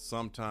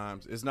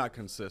sometimes it's not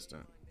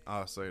consistent.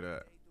 I'll say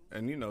that.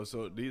 And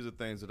so these are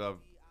things that I've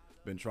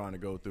been trying to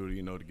go through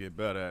to get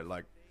better at.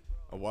 Like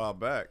a while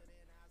back,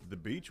 the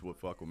beach would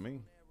fuck with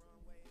me.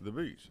 The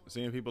beach.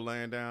 Seeing people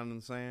laying down in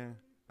the sand,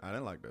 I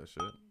didn't like that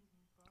shit.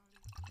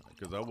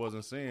 Cause I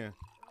wasn't seeing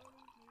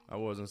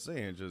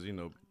just,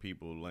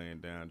 people laying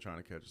down trying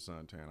to catch a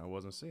suntan. I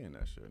wasn't seeing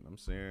that shit. I'm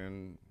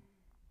seeing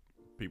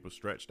people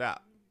stretched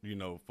out,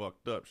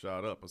 fucked up,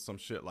 shot up, or some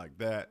shit like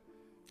that,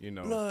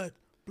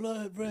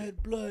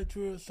 Red blood,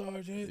 drill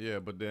sergeant. Yeah,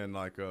 but then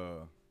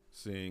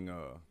seeing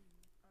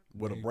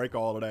what'll break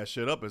all of that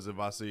shit up is if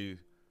I see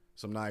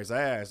some nice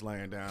ass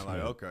laying down, like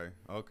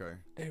okay.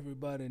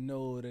 Everybody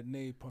know that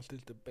Napalm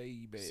is the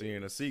baby.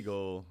 Seeing a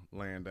seagull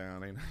laying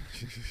down ain't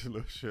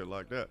little shit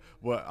like that.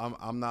 But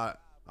I'm not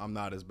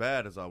as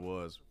bad as I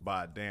was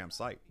by a damn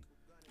sight.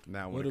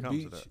 Now when it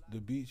comes to that, the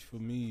beach for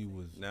me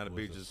was now the was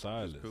beach a is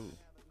solace. cool,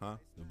 huh?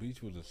 The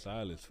beach was a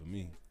solace for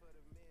me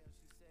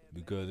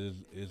because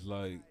it's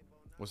like,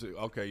 What's it?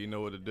 Okay, you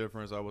know what the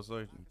difference I would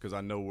say? Because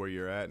I know where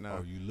you're at now.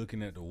 are you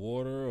looking at the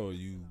water or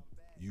you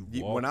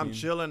walking? When I'm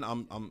chilling,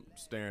 I'm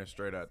staring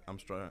straight at. I'm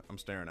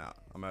staring out.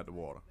 I'm at the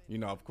water.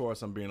 Of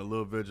course, I'm being a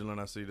little vigilant.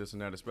 I see this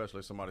and that, especially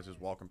if somebody's just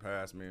walking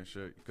past me and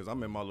shit. Because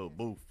I'm in my little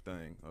booth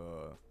thing,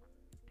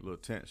 little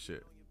tent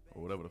shit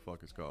or whatever the fuck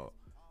it's called.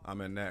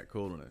 I'm in that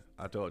cooling it.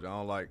 I told you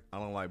I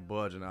don't like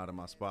budging out of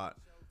my spot.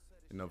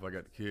 If I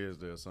got the kids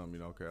there or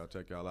something, okay, I'll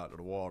take y'all out to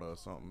the water or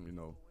something,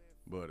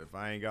 But if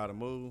I ain't got to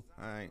move,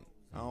 I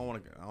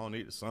don't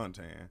need the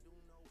suntan.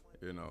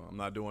 You know, I'm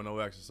not doing no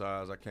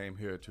exercise. I came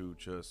here to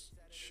just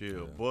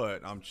chill, Yeah.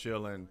 but I'm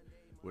chilling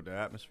with the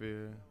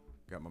atmosphere.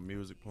 Got my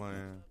music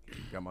playing,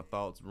 got my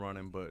thoughts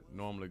running, but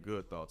normally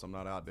good thoughts. I'm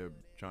not out there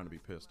trying to be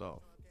pissed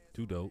off.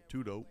 Too dope.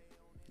 Too dope.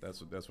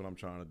 That's what I'm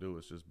trying to do.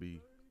 Is just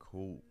be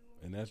cool.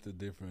 And that's the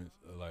difference.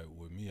 Like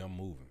with me, I'm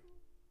moving.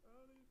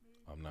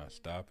 I'm not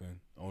stopping.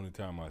 Only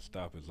time I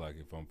stop is like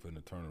if I'm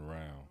finna turn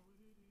around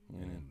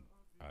and then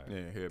I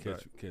head back.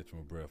 catch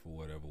my breath or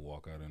whatever,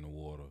 walk out in the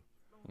water.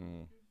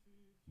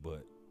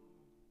 But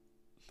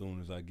as soon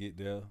as I get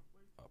there,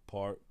 I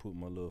park, put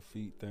my little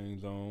feet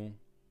things on,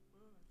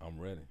 I'm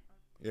ready.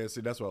 Yeah,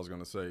 see, that's what I was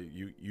gonna say.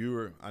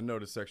 You're I know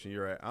the section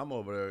you're at. I'm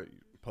over there,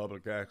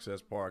 public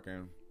access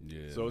parking.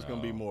 Yeah. So it's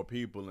gonna be more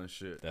people and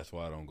shit. That's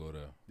why I don't go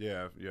there.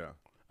 Yeah.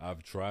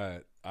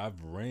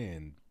 I've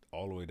ran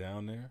all the way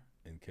down there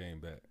and came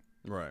back.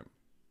 Right.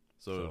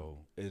 So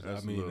it's,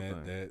 that's I mean the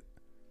little thing.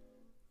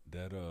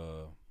 that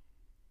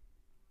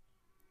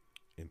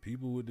and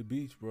people with the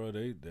beach, bro,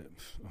 I'm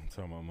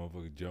talking about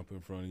motherfuckers jump in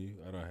front of you.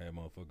 I don't have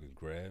motherfuckers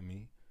grab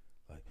me.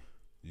 Like,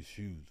 your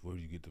shoes, where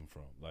do you get them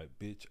from? Like,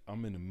 bitch,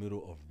 I'm in the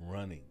middle of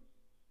running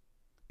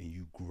and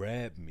you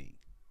grab me.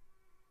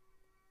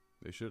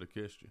 They should have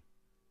kissed you.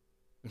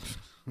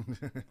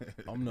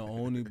 I'm the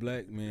only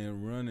black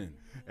man running.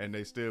 And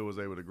they still was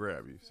able to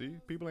grab you. See,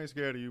 people ain't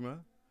scared of you,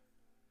 man.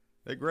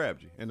 They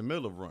grabbed you in the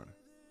middle of running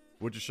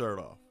with your shirt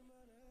off.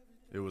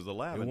 It was a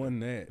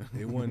lavender.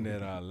 It wasn't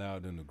that I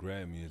allowed them to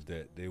grab me, is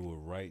that they were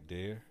right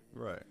there.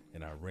 Right.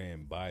 And I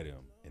ran by them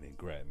and they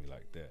grabbed me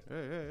like that.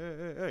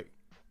 Hey.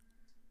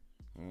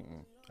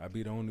 I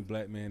be the only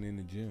black man in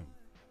the gym.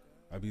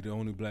 I be the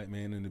only black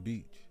man in the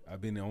beach. I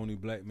been the only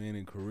black man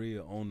in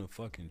Korea on the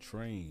fucking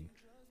train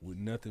with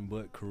nothing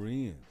but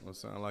Koreans. Well, it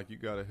sound like you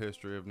got a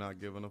history of not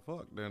giving a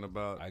fuck then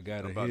about I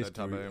got about a that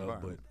type of history of,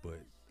 environment. but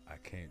I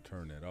can't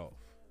turn that off.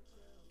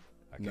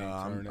 I can't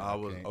No, turn it.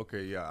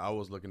 I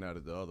was looking at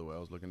it the other way. I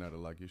was looking at it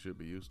like you should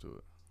be used to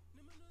it.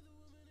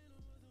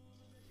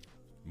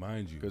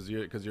 Mind you,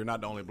 Because you're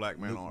not the only black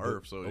man on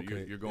earth, so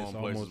okay, you're going it's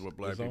places almost- where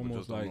black it's people almost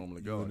just don't like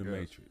normally you go. in the I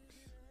guess. Matrix.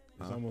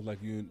 It's almost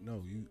like you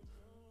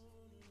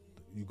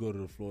go to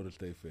the Florida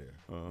State Fair.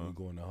 You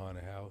go in the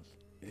haunted house,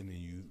 and then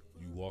you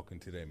walk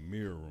into that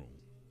mirror room,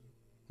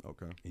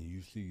 Okay. and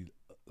you see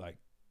like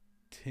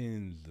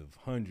tens of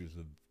hundreds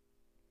of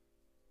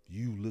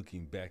you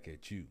looking back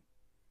at you.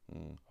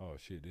 Oh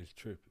shit, this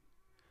trippy.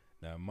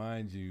 Now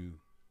mind you,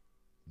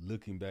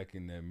 looking back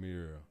in that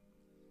mirror,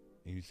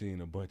 and you seeing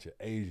a bunch of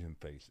Asian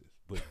faces,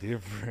 but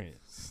different.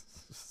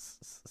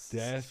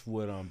 That's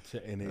what I'm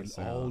and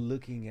they all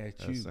looking at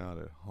That you.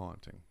 sounded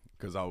haunting.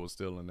 Because I was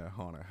still in that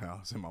haunted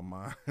house in my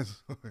mind.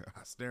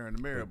 I stare in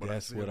the mirror, but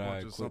that's I see what a I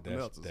bunch of something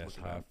else. That's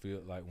how I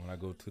feel like when I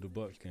go to the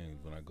Bucks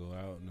games. When I go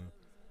out,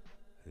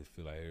 I just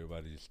feel like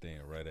everybody just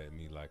staring right at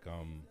me, like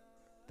I'm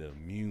the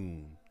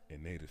immune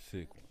and they the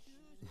sick one.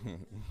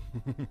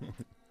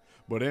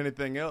 But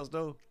anything else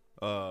though,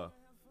 I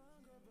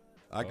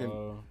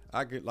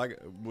could like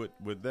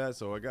with that.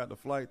 So I got the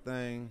flight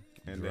thing,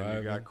 and then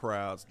you got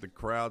crowds. The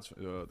crowds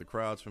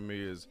for me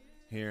is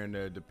here and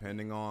there,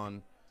 depending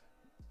on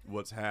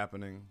what's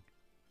happening,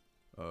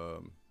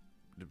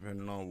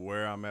 depending on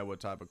where I'm at, what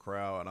type of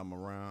crowd I'm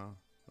around.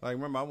 Like,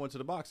 remember, I went to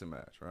the boxing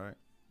match, right?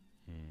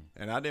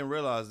 And I didn't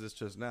realize this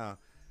just now.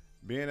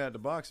 Being at the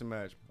boxing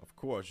match, of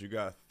course, you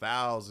got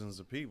thousands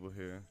of people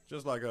here,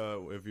 just like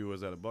if you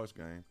was at a Bucks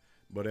game.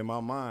 But in my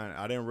mind,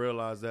 I didn't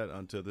realize that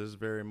until this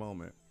very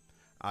moment.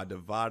 I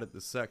divided the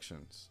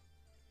sections,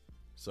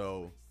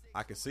 so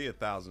I could see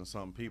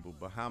 1,000-something people,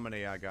 but how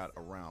many I got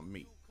around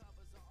me?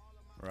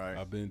 Right.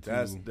 I've been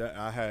to.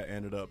 I had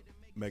ended up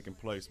making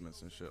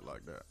placements and shit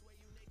like that.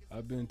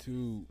 I've been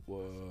to.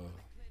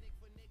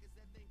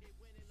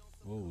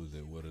 What was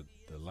it? Where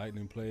the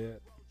Lightning play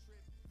at?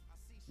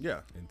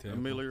 Yeah, In Tampa?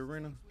 Amelia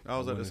Arena. I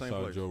was at the went and same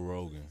saw place. Joe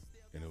Rogan,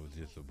 and it was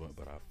just a bunch.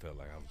 But I felt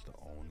like I was the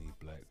only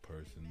black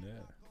person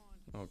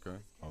there. Okay.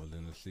 I was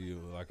in the sea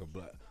of like a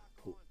black.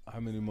 How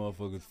many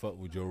motherfuckers fuck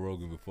with Joe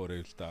Rogan before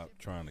they stopped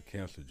trying to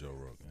cancel Joe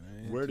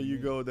Rogan? Where do you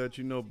go that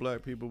you know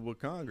black people will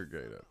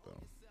congregate at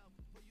though?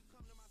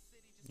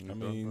 I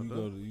mean,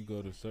 you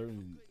go to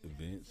certain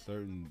events,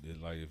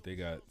 like if they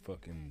got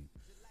fucking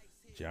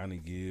Johnny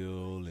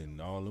Gill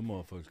and all them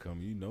motherfuckers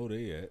coming, you know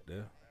they at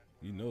there.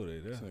 You know they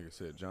there. This nigga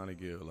said Johnny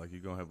Gill. Like, you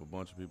gonna have a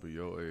bunch of people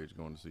your age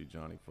going to see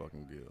Johnny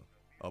fucking Gill.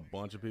 A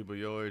bunch of people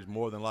your age,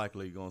 more than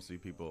likely, you're gonna see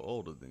people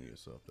older than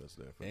yourself that's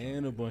there. For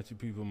And a bunch of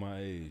people my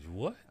age.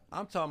 What?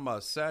 I'm talking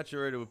about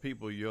saturated with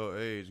people your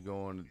age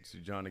going to see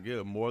Johnny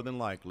Gill. More than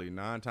likely,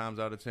 9 times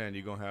out of 10,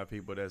 you're gonna have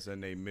people that's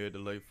in their mid to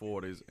late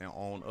 40s and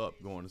on up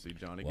going to see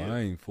Johnny Gill.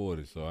 I ain't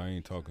 40, so I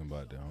ain't talking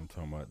about that. I'm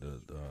talking about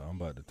I'm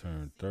about to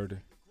turn 30.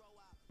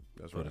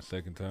 That's for right. the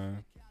second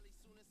time.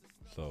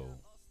 So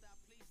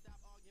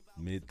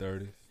mid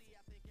 30s.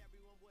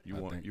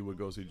 You would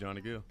go see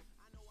Johnny Gill?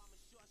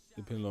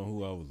 Depending on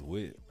who I was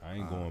with. I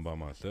ain't going by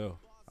myself.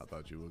 I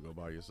thought you would go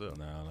by yourself.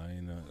 Nah, I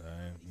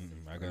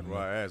got That's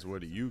why I asked, where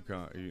do you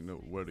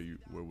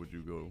where would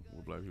you go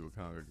where black people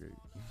congregate?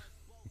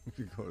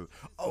 He goes,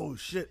 oh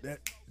shit, that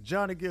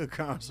Johnny Gill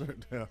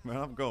concert there, man,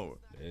 I'm going.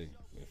 Hey,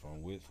 if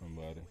I'm with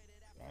somebody,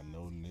 I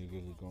know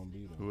niggas is gonna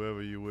be there.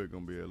 Whoever you with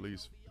gonna be at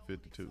least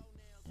 52.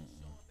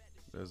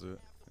 That's it.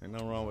 Ain't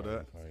nothing wrong with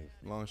that.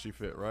 As long as she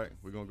fit, right?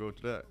 We're gonna go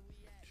to that.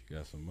 She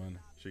got some money.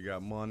 She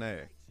got money.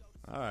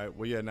 All right.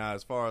 Well, yeah. Now,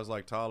 as far as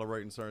like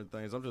tolerating certain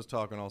things, I'm just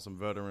talking on some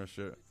veteran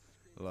shit,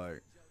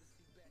 like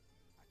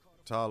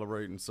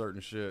tolerating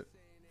certain shit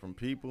from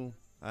people.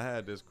 I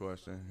had this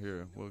question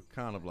here. Well,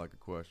 kind of like a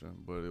question,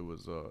 but it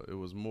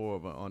was more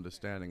of an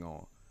understanding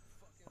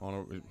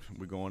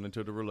we're going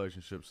into the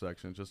relationship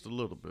section just a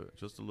little bit.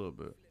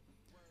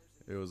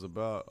 It was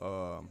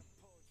about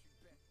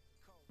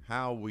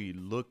how we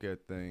look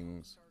at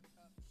things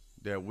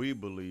that we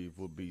believe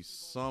will be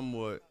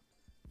somewhat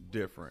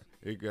different.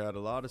 It got a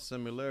lot of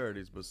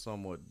similarities, but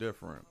somewhat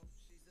different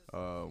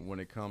when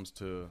it comes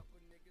to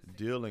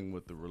dealing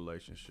with the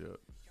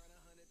relationship.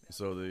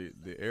 So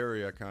the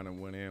area I kind of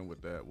went in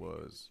with that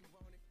was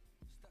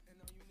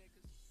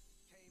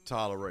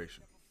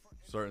toleration.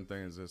 Certain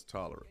things that's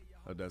tolerant,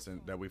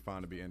 that we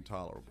find to be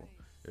intolerable.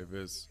 If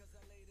it's,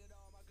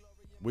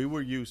 we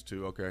were used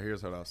to, okay,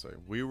 here's what I'll say.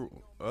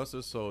 Us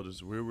as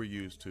soldiers, we were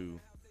used to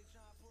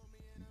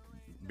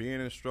being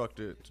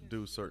instructed to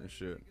do certain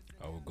shit.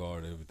 I would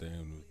guard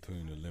everything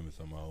between the limits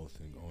of my oath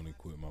and only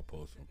quit my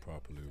post when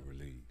properly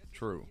relieved.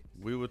 True.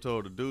 We were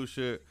told to do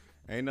shit,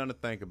 ain't nothing to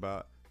think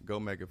about, go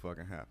make it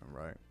fucking happen,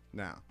 right?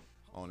 Now,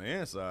 on the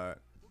inside,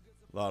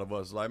 a lot of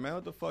us like, man,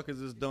 what the fuck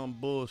is this dumb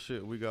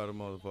bullshit we gotta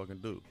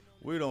motherfucking do?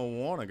 We don't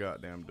want to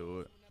goddamn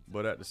do it,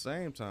 but at the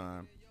same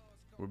time,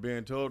 we're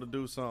being told to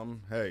do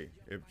something. Hey,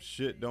 if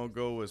shit don't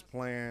go as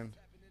planned,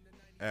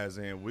 as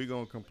in we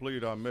gonna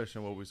complete our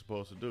mission, what we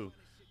supposed to do,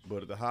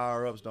 but if the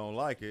higher ups don't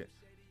like it,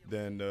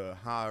 then the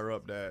higher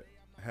up that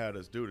had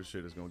us do the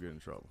shit is gonna get in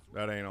trouble.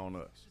 That ain't on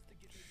us,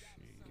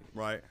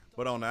 right?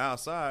 But on the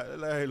outside,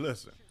 hey,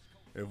 listen,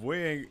 if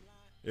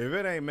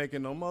it ain't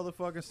making no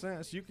motherfucking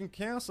sense, you can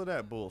cancel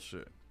that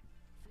bullshit.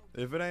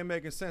 If it ain't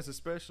making sense,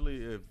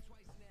 especially if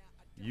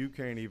you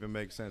can't even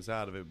make sense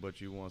out of it,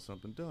 but you want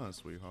something done,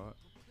 sweetheart.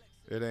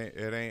 It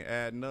ain't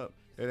adding up.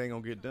 It ain't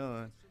gonna get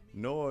done.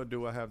 Nor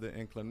do I have the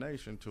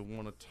inclination to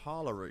want to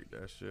tolerate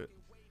that shit.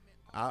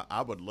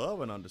 I would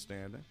love an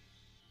understanding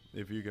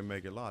if you can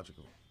make it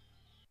logical.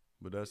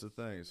 But that's the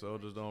thing.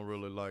 Soldiers don't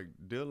really like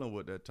dealing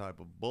with that type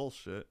of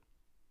bullshit.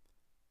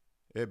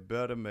 It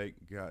better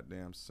make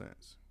goddamn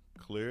sense.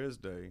 Clear as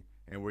day.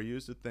 And we're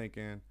used to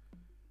thinking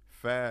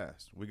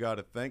fast. We got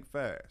to think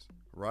fast.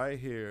 Right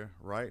here,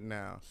 right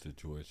now.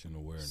 Situation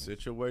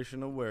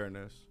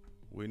awareness.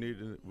 We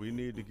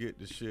need to get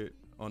the shit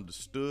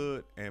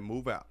understood and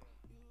move out.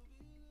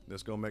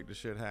 That's going to make the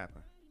shit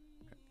happen.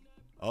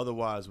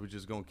 Otherwise, we're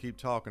just going to keep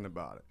talking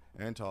about it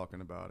and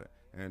talking about it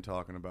and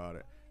talking about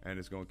it, and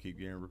it's going to keep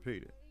getting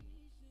repeated.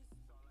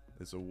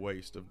 It's a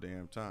waste of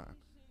damn time.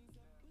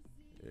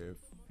 If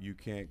you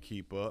can't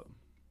keep up,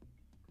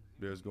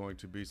 there's going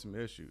to be some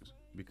issues.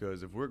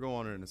 Because if we're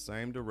going in the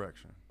same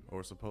direction,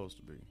 or supposed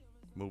to be,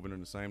 moving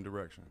in the same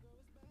direction,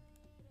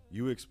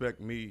 you expect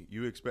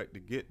to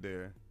get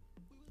there,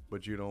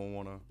 but you don't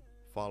want to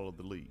follow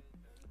the lead.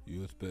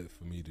 You expect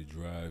for me to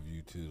drive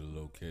you to the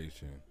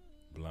location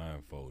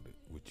blindfolded,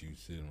 with you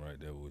sitting right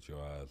there with your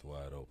eyes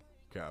wide open.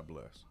 God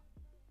bless.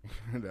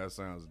 That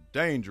sounds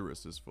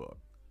dangerous as fuck.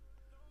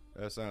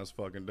 That sounds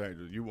fucking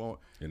dangerous. You won't.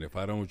 And if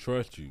I don't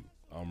trust you,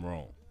 I'm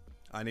wrong.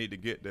 I need to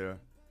get there.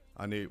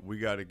 We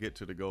got to get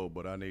to the goal,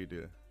 but I need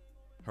to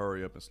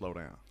hurry up and slow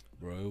down.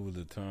 Bro, it was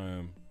a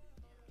time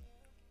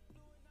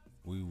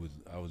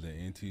I was at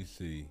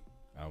NTC.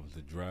 I was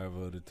the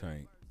driver of the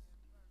tank.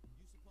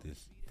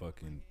 This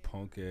fucking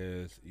punk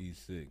ass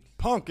E6.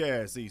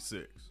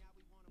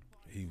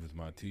 He was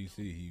my TC.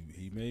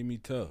 He made me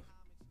tough,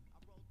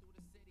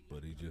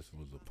 but he just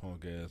was a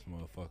punk ass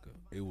motherfucker.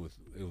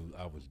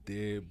 I was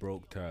dead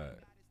broke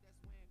tired,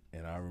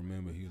 and I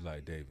remember he was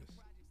like, Davis,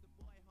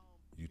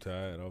 you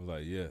tired? I was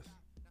like, yes,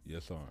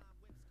 aren't.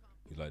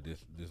 He's like,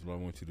 this is what I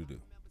want you to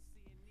do.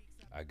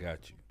 I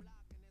got you.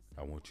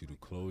 I want you to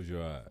close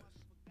your eyes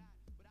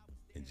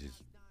and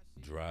just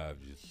drive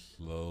just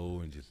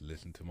slow and just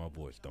listen to my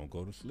voice. Don't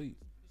go to sleep.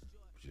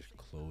 Just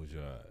close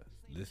your eyes.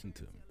 Listen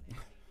to me.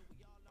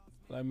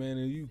 Like, man,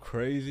 are you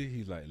crazy?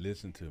 He's like,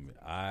 listen to me.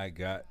 I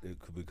got it,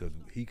 because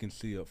he can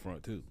see up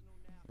front too.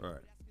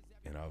 Right.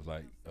 And I was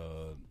like,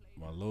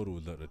 my loader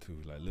was up there too.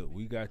 He's like, look,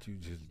 we got you.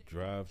 Just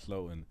drive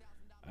slow. And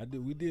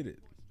we did it.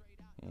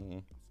 Mm-hmm.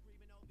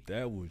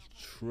 That was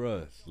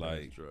trust.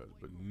 Like,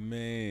 but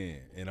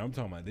man. And I'm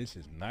talking about, this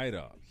is night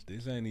ops.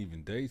 This ain't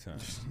even daytime.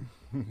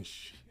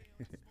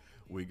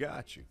 We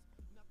got you.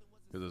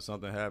 Because if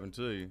something happened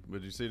to you,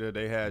 but you see that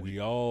they had we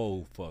you.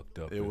 all fucked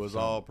up. It was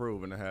all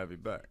proven to have you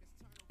back.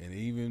 And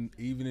even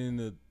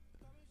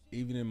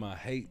in my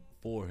hate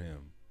for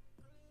him.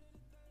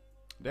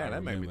 Damn,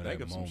 that made me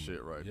think of some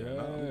shit right there. No,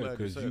 I'm glad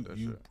you said that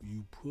shit.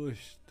 You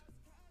pushed.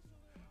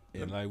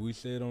 And like we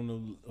said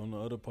on the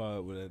other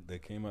pod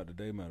that came out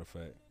today, matter of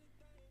fact,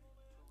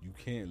 you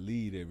can't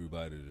lead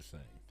everybody the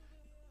same.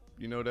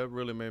 You know, that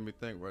really made me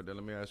think right there.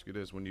 Let me ask you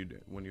this: when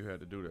you had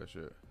to do that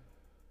shit,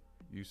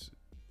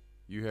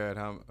 you had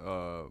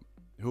how?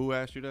 Who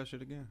asked you that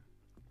shit again?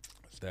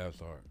 Staff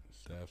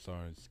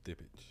Sergeant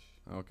Stippage.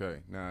 Okay.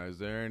 Now, is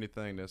there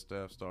anything that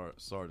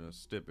Sergeant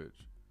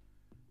Stippage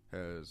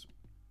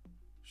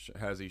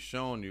has he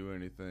shown you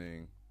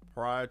anything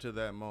prior to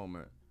that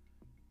moment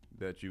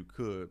that you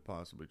could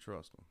possibly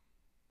trust him?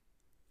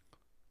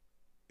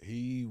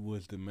 He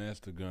was the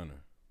master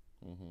gunner.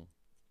 Mm-hmm.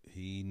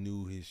 He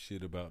knew his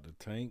shit about the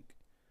tank.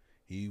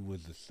 He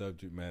was the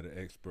subject matter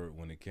expert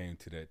when it came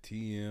to that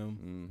TM.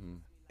 Mm-hmm.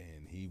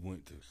 And he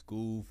went to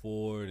school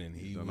for it, and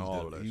he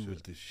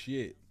was the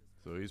shit.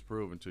 So he's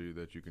proven to you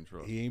that you can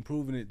trust. He ain't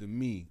proving it to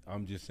me.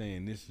 I'm just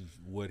saying this is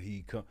what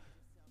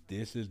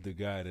this is the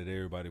guy that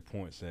everybody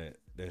points at.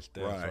 That's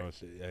right.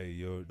 Hey,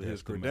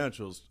 his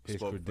credentials.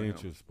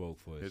 Spoke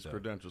for his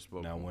credentials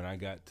spoke. Now, when I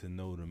got to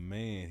know the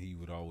man, he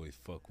would always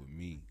fuck with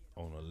me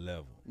on a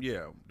level.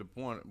 Yeah, the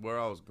point where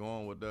I was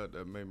going with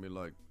that made me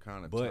like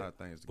kind of tie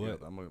things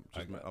together.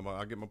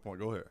 I'll get my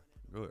point. Go ahead.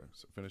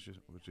 So finish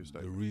what you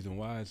stated. The reason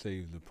why I say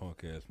he was a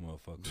punk ass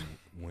motherfucker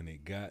when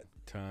it got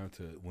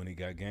gangster. When it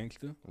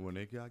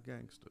got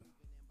gangster,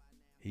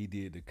 he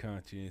did the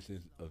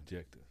conscientious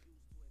objective.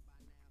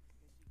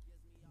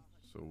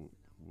 So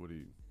what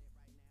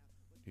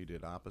he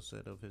did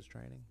opposite of his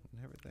training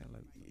and everything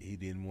like that? He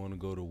didn't want to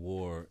go to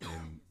war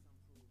and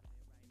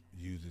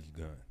use his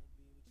gun.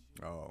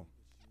 Oh.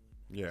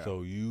 Yeah.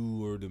 So you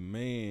were the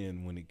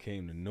man when it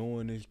came to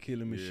knowing this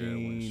killing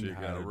machine,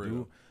 how to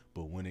do it.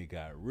 But when it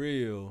got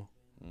real,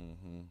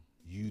 mm-hmm.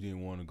 you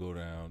didn't want to go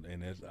down.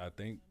 And I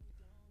think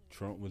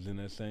Trump was in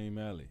that same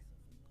alley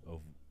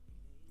of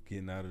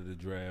getting out of the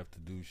draft to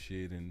do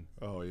shit. And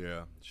oh,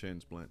 yeah.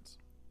 Shin splints.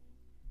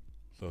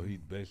 So he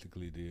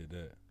basically did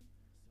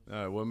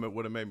that.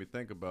 What it made me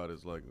think about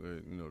is like,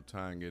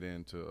 tying it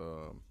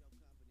into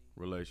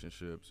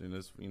relationships. And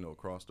it's,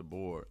 across the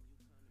board.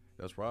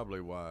 That's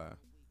probably why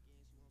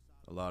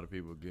a lot of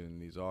people get in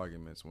these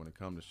arguments when it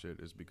comes to shit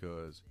is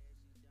because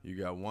you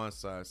got one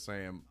side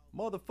saying,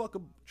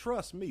 motherfucker,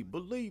 trust me,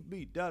 believe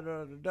me,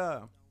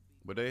 da-da-da-da.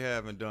 But they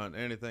haven't done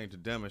anything to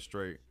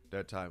demonstrate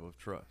that type of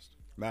trust.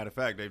 Matter of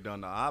fact, they've done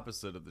the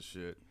opposite of the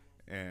shit,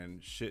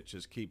 and shit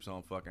just keeps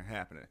on fucking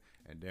happening.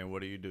 And then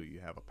what do?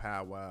 You have a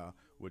powwow,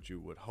 which you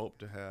would hope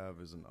to have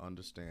is an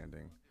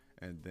understanding,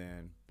 and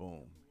then,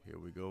 boom, here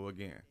we go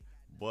again.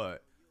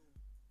 But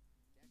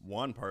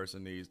one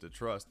person needs to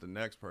trust the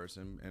next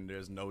person, and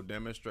there's no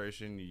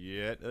demonstration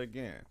yet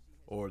again.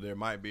 Or there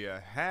might be a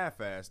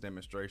half-ass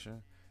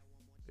demonstration.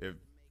 If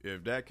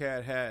that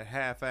cat had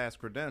half-ass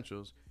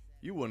credentials,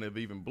 you wouldn't have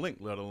even blinked,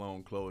 let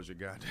alone close your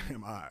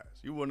goddamn eyes.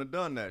 You wouldn't have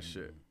done that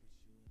shit.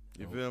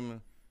 You feel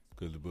me?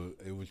 Because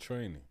it was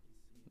training.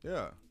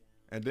 Yeah.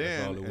 And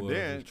then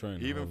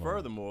even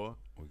furthermore,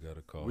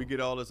 we get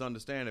all this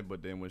understanding,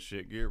 but then when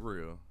shit get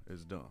real,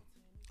 it's done.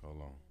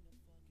 Hold on.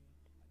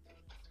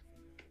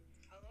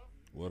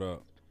 What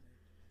up?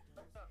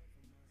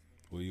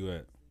 Where you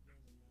at?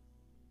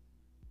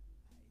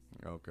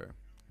 Okay.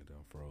 It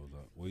done froze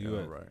up. Where you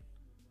at? Right.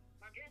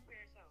 My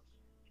grandparents' house.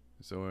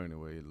 So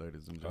anyway,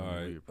 ladies and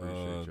gentlemen, we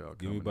appreciate y'all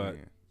give me coming about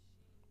in.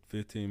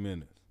 15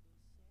 minutes.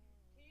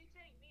 Can you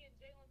take me and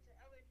Jalen to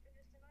LA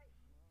Fitness tonight?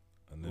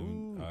 And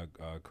then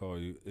I'll call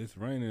you. It's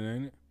raining,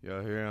 ain't it?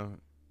 Y'all hear?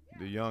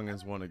 The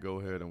youngins want to go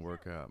ahead and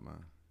work out,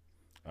 man.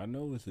 I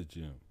know it's a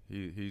gym.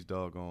 He's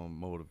doggone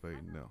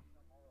motivating them.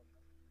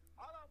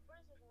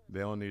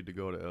 They don't need to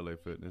go to LA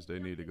Fitness. They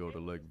need to go to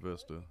Lake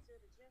Vista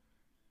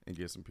and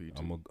get some PT.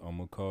 I'm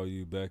gonna call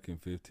you back in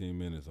 15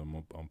 minutes.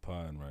 I'm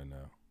potting right now.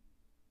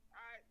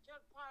 All right,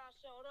 Chuck Pine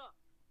showed up.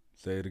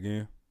 Say it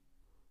again.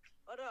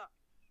 What up?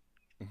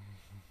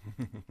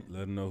 Let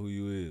them know who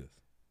you is.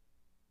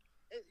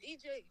 It's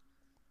EJ.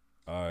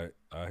 All right,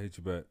 I'll hit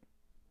you back.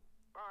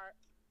 All right.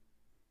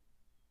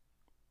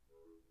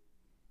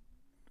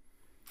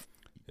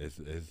 It's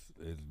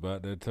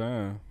about that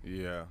time.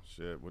 Yeah,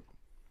 shit.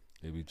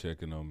 They be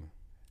checking on me.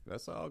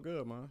 That's all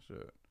good, man.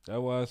 Shit. That's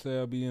why I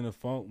say I be in a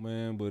funk,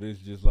 man. But it's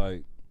just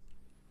like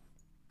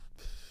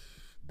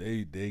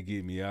they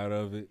get me out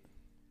of it.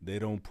 They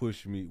don't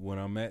push me when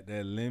I'm at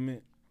that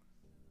limit.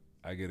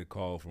 I get a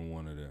call from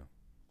one of them.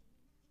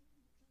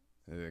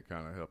 It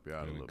kind of help you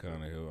out a little bit.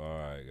 Kind of help. All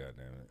right,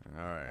 goddamn it.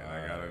 All right,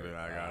 I gotta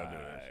do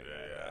it.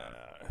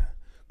 Yeah.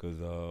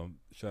 Cause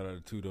shout out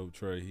to Two Dope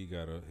Trey. He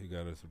got us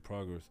a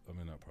progress. I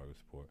mean, not progress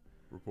support.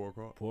 Report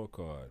card. Report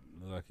card.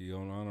 Look like he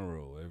on honor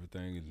roll.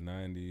 Everything is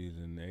 90s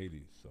and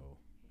 80s. So.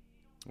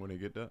 When he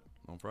get that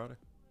on Friday?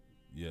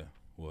 Yeah.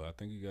 Well, I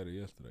think he got it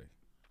yesterday.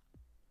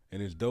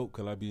 And it's dope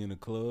because I be in the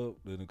club,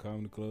 in the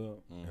comedy club,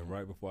 and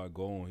right before I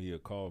go on, he'll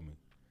call me,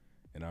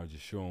 and I'll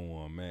just show him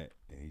where I'm at,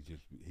 and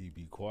he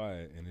be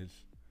quiet, and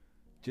it's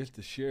just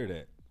to share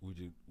that with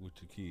your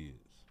kids.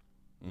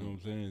 You know what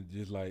I'm saying?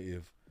 Just like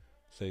if,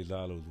 say,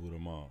 Lala's with her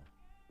mom,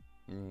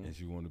 and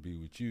she want to be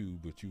with you,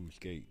 but you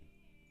skating.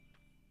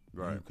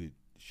 Right. You could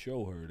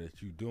show her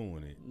that you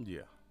doing it.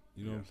 Yeah.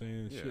 You know what I'm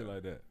saying? Yeah. Shit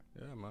like that.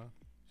 Yeah, man.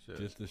 Shit.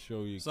 Just to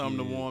show you something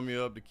to warm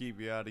you up, to keep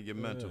you out of your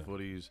mental for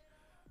these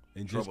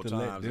And just trouble to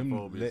let times and them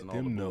phobias and all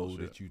the know bullshit.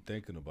 that you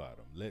thinking about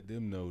them. Let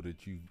them know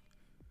that you,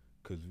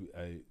 because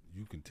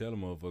you can tell a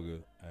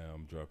motherfucker, hey,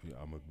 I'm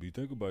gonna be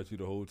thinking about you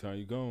the whole time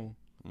you're gone.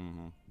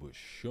 Mm-hmm. But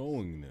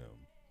showing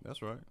them,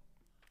 That's right.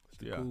 is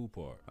the cool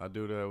part. I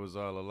do that with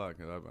Zyla a lot,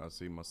 'cause I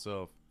see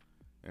myself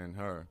and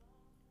her,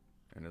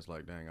 and it's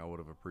like, dang, I would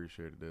have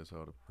appreciated this, I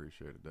would have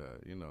appreciated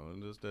that, you know,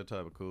 and just that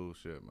type of cool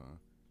shit, man.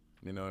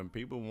 You know, and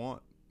people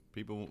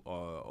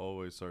are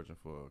always searching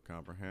for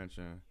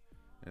comprehension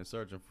and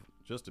searching for,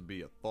 just to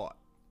be a thought.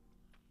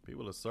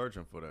 People are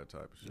searching for that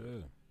type of shit.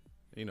 Yeah.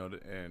 You know,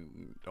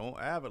 and don't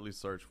avidly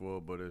search for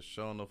it, but it's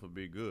shown enough to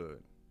be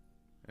good.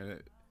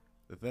 And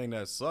the thing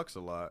that sucks a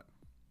lot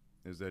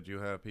is that you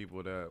have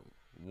people that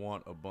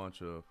want a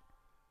bunch of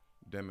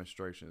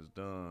demonstrations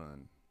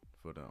done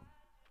for them,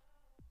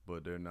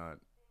 but they're not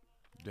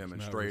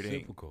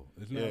demonstrating.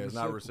 It's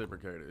not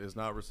reciprocal. It's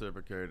not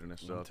reciprocated and I'm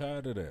stuff.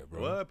 tired of that,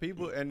 bro. Well,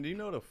 people, and you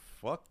know the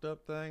fucked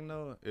up thing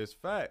though? It's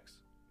facts.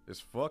 It's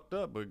fucked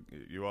up, but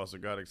you also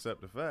got to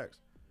accept the facts.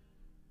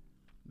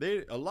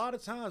 A lot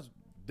of times,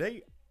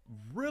 they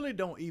really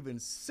don't even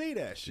see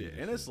that shit.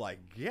 And it's like,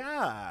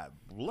 God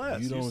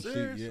bless. You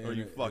serious? Or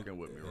you fucking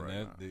with me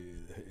right now?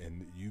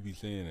 And you be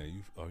saying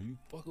that, are you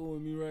fucking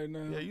with me right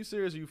now? Yeah, you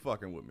serious or you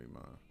fucking with me,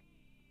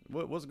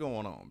 man? What's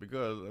going on?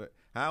 Because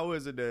how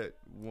is it that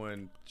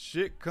when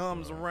shit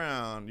comes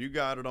around, you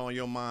got it on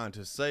your mind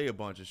to say a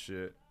bunch of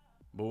shit,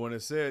 but when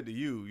it's said to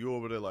you, you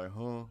over there like,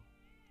 huh?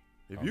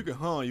 If you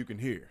can you can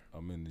hear.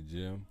 I'm in the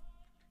gym.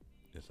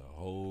 It's a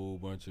whole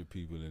bunch of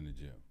people in the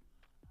gym.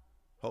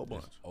 Whole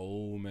bunch. This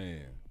old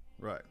man.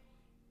 Right.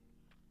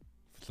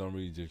 For some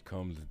reason, just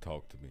comes to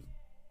talk to me.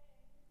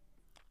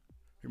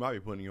 He might be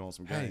putting you on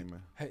some game,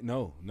 man. Hey,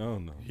 no.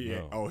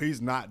 Yeah. No. Oh,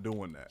 he's not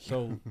doing that.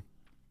 So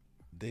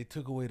they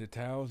took away the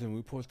towels and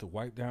we're supposed to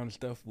wipe down the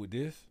stuff with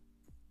this?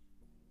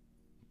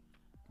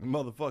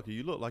 Motherfucker,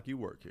 you look like you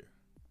work here.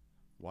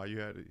 Why you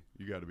got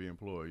to be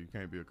employed? You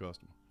can't be a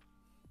customer.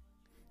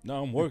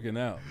 No, I'm working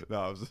out.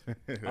 No,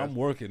 I'm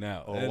working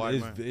out. Old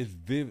white man? It's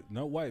vivid.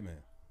 No, white man.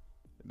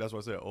 That's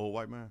what I said, old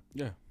white man?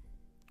 Yeah.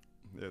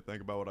 Yeah,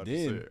 think about what I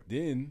just said.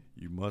 Then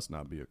you must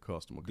not be a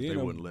customer because they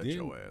wouldn't let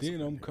your ass. Then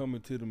I'm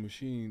coming to the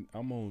machine.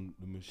 I'm on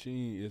the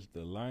machine. It's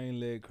the lion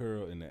leg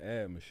curl and the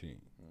ab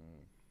machine.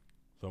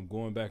 So I'm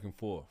going back and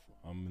forth.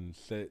 I'm in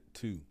set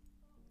 2.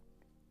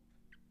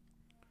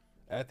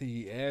 After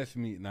he asked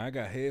me, now I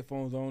got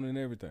headphones on and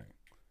everything.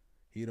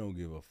 He don't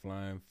give a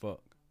flying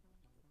fuck.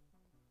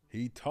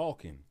 He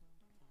talking.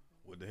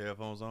 With the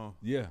headphones on?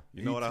 Yeah.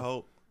 You know what I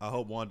hope? I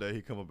hope one day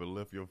he come up and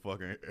lift your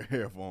fucking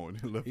headphone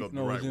and lift up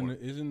the right one.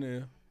 It's in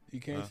there. He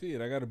can't see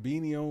it. I got a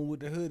beanie on with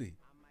the hoodie.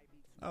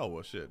 Oh,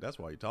 well, shit. That's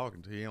why he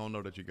talking to. He don't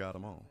know that you got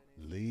him on.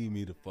 Leave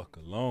me the fuck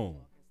alone.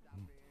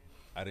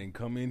 I didn't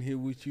come in here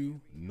with you,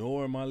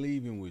 nor am I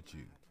leaving with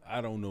you. I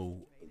don't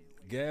know.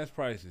 Gas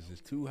prices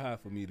is too high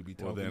for me to be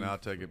talking. Well, then I'll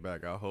take it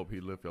back. I hope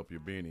he lift up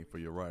your beanie for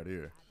your right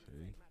ear.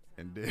 See?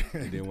 And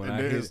then when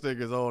then stick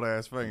his old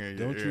ass finger in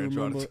your Don't ear. you and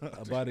try remember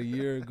to about a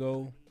year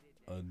ago,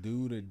 a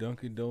dude at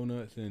Dunkin'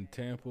 Donuts in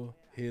Tampa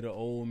hit an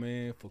old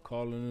man for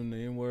calling him the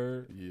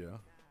N-word? Yeah.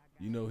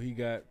 You know, he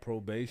got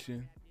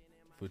probation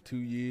for 2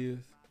 years.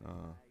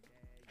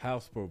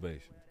 House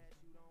probation.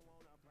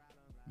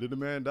 Did the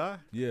man die?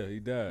 Yeah, he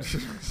died.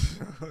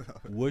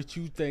 What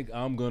you think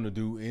I'm going to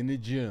do in the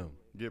gym?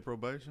 Get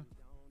probation?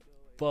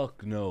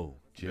 Fuck no,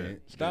 Jen. Yeah.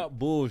 Stop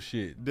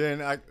bullshit.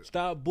 Then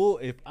Stop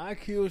if I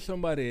kill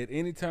somebody at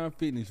Anytime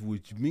Fitness,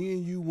 which me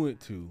and you went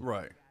to,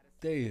 right.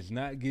 they is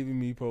not giving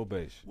me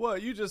probation. Well,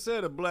 you just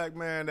said a black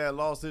man that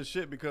lost his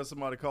shit because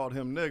somebody called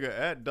him nigga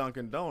at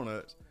Dunkin'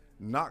 Donuts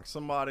knocked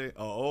somebody, an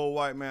old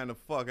white man, the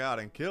fuck out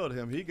and killed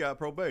him. He got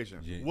probation.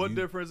 Yeah, what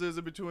difference is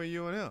it between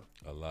you and him?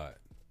 A lot.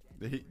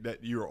 That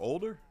you're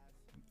older?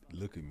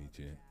 Look at me,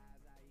 Jen.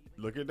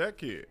 Look at that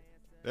kid.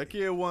 That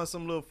kid wasn't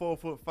some little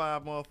 4'5"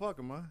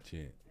 motherfucker, man.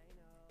 Jen.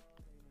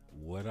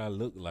 What I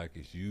look like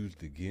is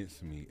used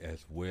against me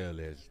as well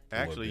as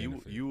actually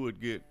you would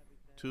get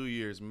 2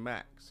 years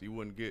max. You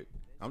wouldn't get.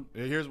 Want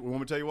me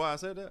to tell you why I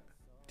said that?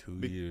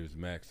 2 years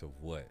max of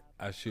what?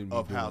 I shouldn't be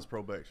of doing house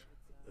probation.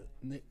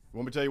 Want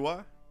me to tell you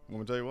why?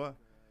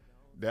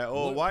 That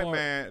old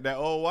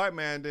white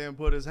man didn't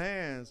put his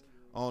hands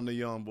on the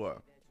young boy.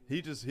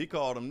 He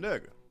called him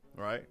nigga.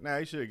 Right now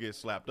he should get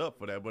slapped up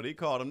for that, but he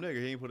called him nigga.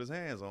 He didn't put his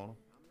hands on him.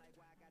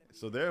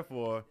 So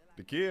therefore,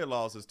 the kid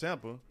lost his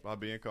temper by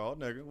being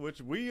called nigga,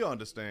 which we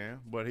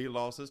understand, but he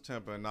lost his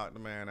temper and knocked the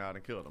man out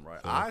and killed him,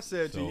 right? I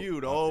said to you,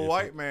 the old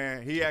white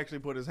man, he actually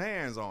put his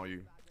hands on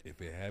you.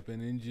 If it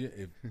happened in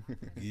gym,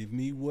 give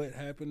me what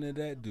happened to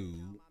that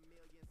dude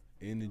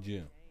in the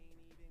gym.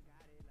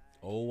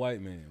 Old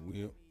white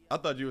man. I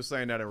thought you were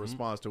saying that in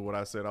response to what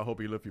I said. I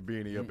hope he lift your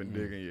beanie up and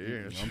dig in your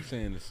ears. I'm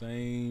saying the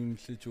same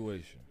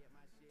situation.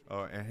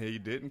 And he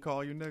didn't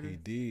call you nigga? He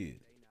did.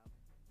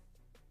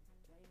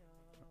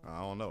 I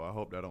don't know. I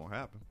hope that don't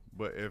happen.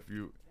 But if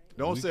you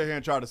don't sit here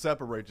and try to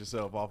separate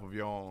yourself off of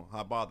your own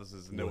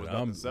hypothesis, and there was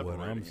nothing separating.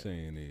 What I'm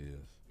saying is,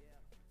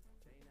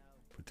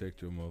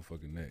 protect your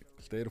motherfucking neck.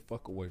 Stay the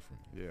fuck away from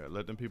me. Yeah,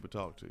 let them people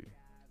talk to you.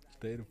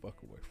 stay the fuck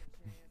away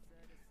from me.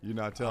 You're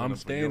not telling I'm them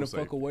for staying your the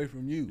safety. fuck away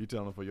from you. You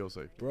telling them for your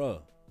safety.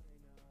 Bruh,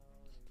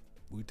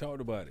 we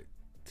talked about it.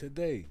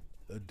 Today,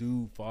 a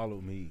dude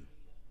followed me.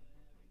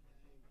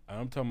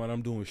 I'm talking about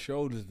I'm doing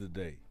shoulders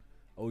today.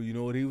 Oh, you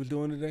know what he was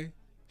doing today?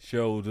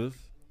 Shoulders.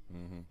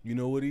 Mm-hmm. You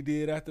know what he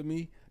did after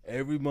me?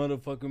 Every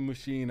motherfucking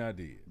machine I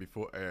did.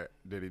 Before,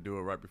 did he do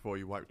it right before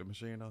you wiped the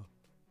machine off?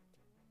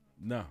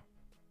 No.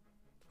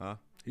 Huh?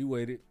 He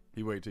waited.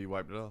 He waited till you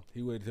wiped it off?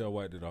 He waited till I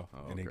wiped it off.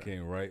 Oh, And then okay.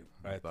 came right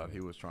I after. thought he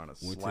was trying to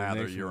Went to the slather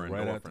next your one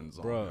right after. endorphins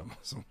on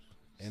Bruh. him.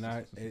 And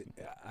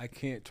I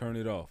can't turn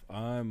it off.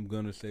 I'm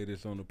going to say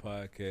this on the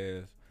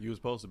podcast. You was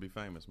supposed to be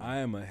famous, man. I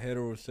am a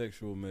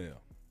heterosexual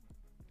male.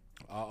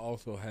 I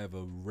also have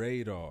a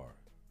radar.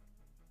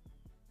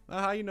 Now,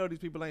 how you know these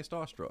people ain't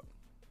starstruck?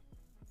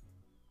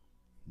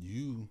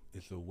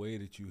 It's the way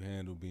that you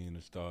handle being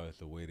a star. It's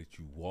the way that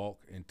you walk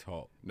and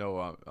talk.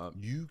 No,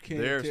 You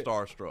can't. they're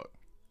starstruck.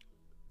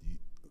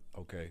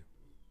 Okay.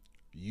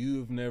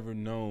 You've never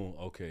known,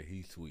 okay,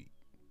 he's sweet.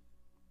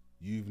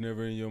 You've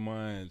never in your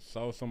mind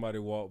saw somebody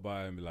walk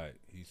by and be like,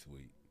 he's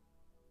sweet.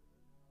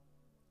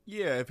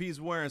 Yeah, if he's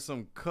wearing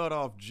some cut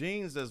off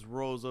jeans that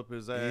rolls up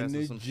his ass In or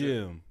the some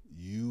gym,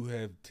 you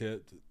have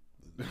tipped.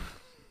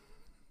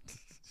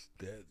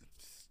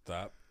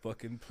 Stop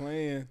fucking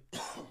playing.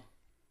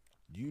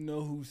 You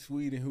know who's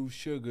sweet and who's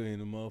sugar in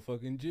the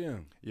motherfucking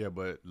gym. shit. Yeah,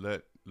 but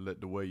let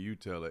the way you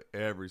tell it,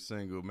 every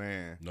single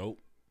man. Nope.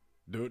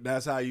 Dude,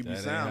 that's how you be That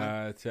ain't sounding.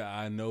 how I tell.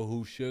 I know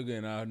who's sugar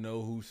and I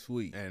know who's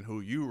sweet. And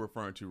who you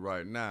referring to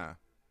right now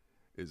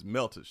is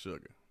melted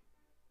sugar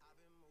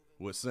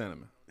with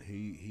cinnamon.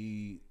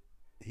 He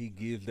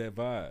gives that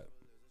vibe.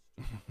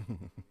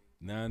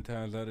 9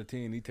 times out of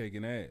 10, he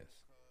taking ass,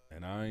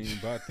 and I ain't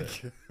about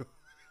that.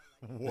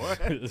 What?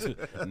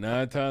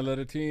 9 times out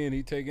of 10,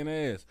 he taking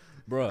ass,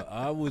 bruh.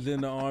 I was in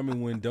the army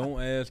when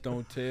 "Don't Ask,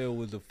 Don't Tell"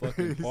 was a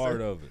fucking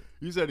part of it.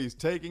 You said he's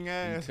taking He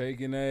ass.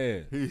 taking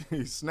ass.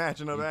 He's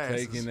snatching up He ass.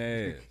 taking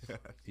ass.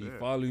 He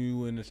following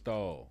you in the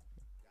stall.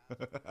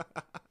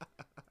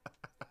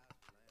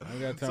 I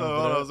ain't got time So, for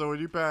hold that. on, so when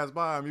you pass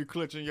by him, you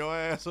clutching your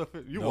ass up.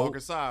 You Nope. walking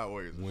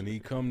sideways. When he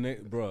come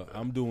next, bruh,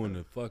 I'm doing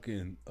the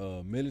fucking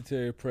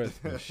military press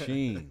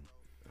machine.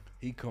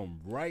 He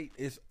come right.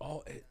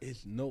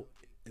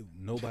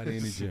 Nobody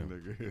in the gym.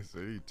 Nigga, so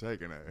he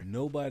taking ass.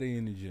 Nobody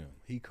in the gym.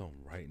 He come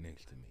right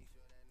next to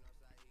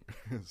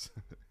me.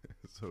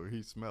 So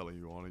he's smelling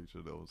you on each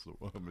of those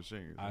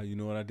machines. You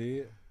know what I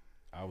did?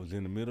 I was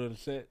in the middle of the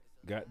set,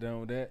 got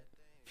done with that,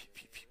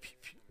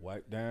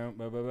 wiped down,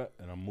 blah, blah, blah,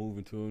 and I'm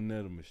moving to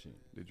another machine.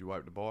 Did you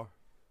wipe the bar?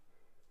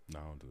 No,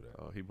 I don't do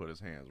that. Oh, he put his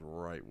hands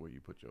right where you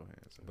put your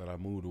hands. But I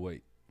moved the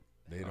weight.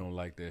 They don't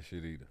like that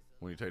shit either.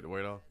 When you take the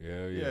weight off?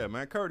 Yeah. Yeah,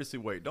 man, courtesy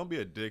weight. Don't be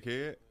a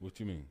dickhead. What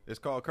you mean? It's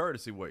called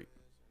courtesy weight.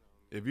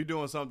 If you're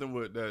doing something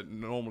with that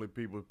normally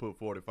people put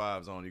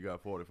 45s on, you got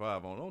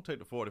 45 on. Don't take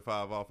the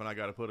 45 off and I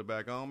got to put it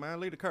back on, man.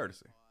 Leave the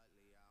courtesy.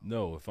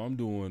 No, if I'm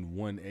doing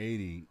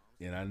 180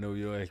 and I know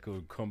your ass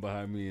could come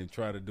behind me and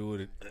try to do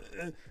it,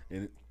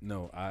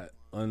 no, I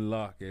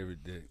unlock every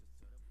day.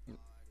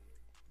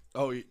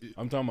 Oh,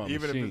 I'm talking about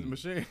even machine. if it's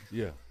a machine,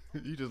 Yeah,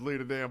 you just leave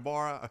the damn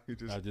bar out. You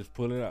just I just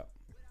pull it out.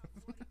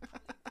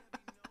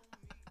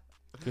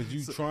 Cause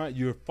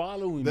you're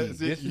following me. that's it.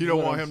 This is You don't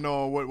what want I'm him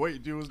knowing what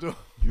weight you was doing.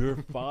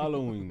 You're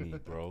following me,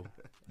 bro.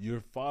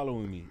 You're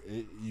following me.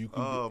 You could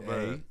Oh, be,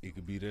 man. A, it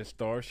could be that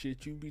star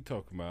shit you be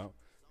talking about.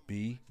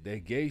 B,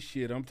 that gay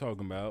shit I'm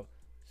talking about.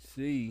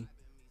 C,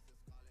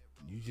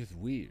 you just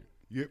weird.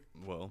 Yep.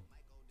 Well,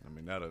 I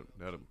mean that'll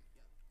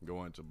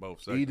go into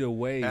both segments. Either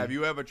way, Have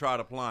you ever tried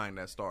applying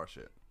that star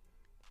shit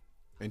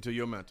into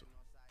your mental?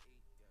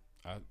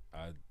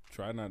 I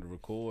try not to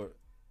record.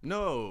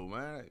 No,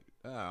 man.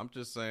 I'm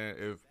just saying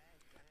if.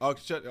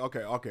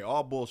 Okay.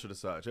 All bullshit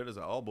aside. Check this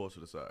out. All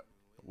bullshit aside.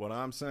 What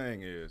I'm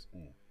saying is,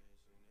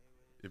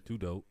 Too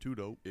dope.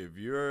 if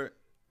you're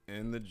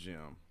in the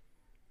gym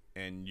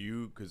and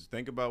because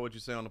think about what you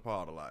say on the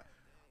pod a lot.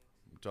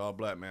 Tall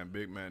black man,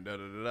 big man, da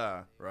da da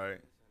da, right?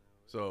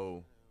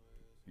 So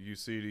you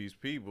see these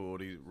people,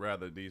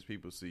 these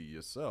people see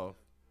yourself.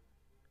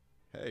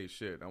 Hey,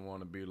 shit, I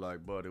want to be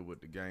like Buddy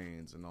with the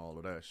gains and all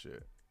of that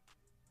shit.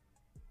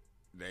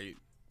 They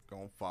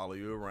gonna follow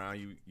you around.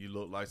 You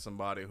look like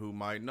somebody who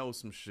might know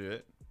some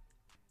shit.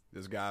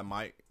 This guy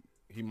might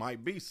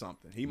be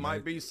something. He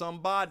might be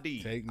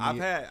somebody.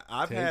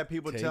 I've had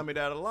people tell me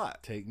that a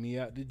lot. Take me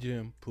out the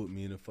gym, put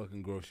me in a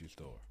fucking grocery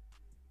store.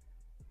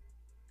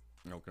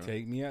 Okay.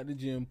 Take me out the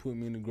gym, put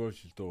me in the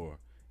grocery store,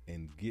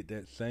 and get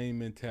that same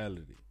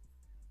mentality.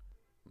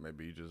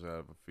 Maybe you just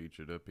have a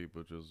feature that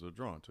people just are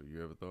drawn to.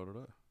 You ever thought of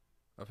that?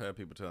 I've had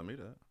people tell me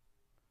that.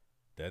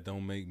 That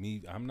don't make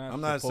me. I'm not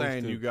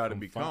saying supposed you to got to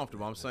be confront-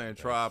 comfortable. I'm saying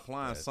try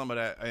applying some of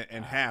that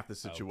in half the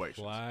situations.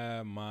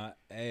 Apply my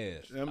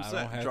ass. I'm I saying,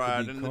 don't have try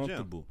to it be in the gym.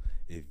 comfortable.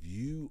 If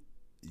you,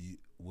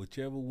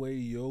 whichever way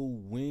your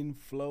wind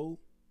flow,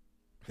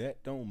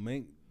 that don't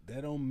make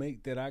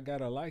that I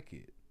gotta like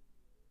it.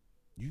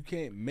 You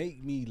can't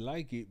make me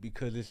like it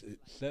because it's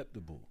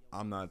acceptable.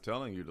 I'm not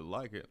telling you to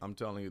like it. I'm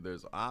telling you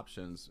there's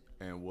options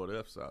and what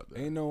ifs out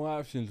there. Ain't no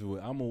options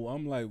with.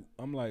 I'm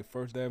like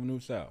First Avenue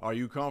South. Are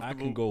you I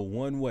comfortable? can go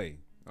one way.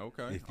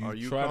 Okay. If you Are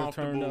you try to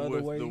comfortable turn the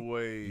other with the way,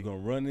 way? you're gonna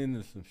run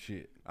into some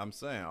shit. I'm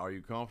saying, are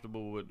you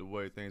comfortable with the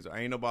way things are?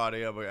 Ain't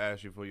nobody ever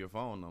asked you for your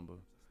phone number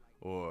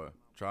or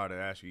try to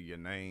ask you your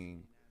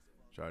name,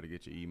 try to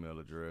get your email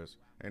address.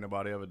 Ain't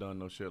nobody ever done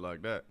no shit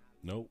like that.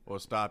 Nope. Or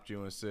stopped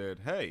you and said,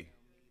 hey,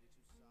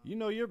 you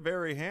know, you're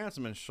very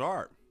handsome and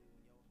sharp.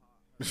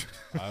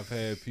 I've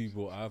had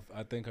people.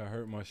 I think I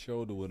hurt my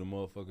shoulder with a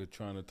motherfucker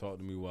trying to talk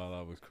to me while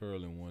I was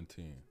curling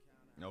 110.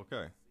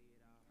 Okay.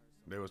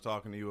 They was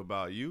talking to you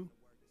about you?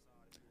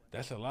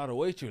 That's a lot of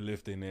weight you're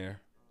lifting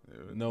there.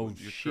 No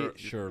You're shit,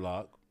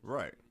 Sherlock.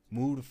 Right.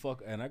 Move the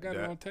fuck. And I got it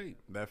That- on tape.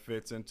 That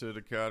fits into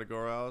the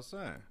category I was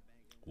saying.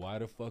 Why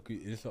the fuck?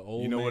 It's an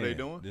old man. You know what they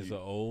doing? This you,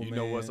 an old you man.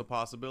 know what's a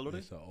possibility?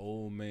 It's an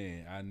old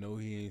man. I know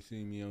he ain't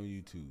seen me on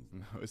YouTube.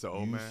 It's an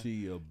old you man.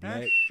 see a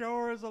black. That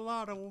sure is a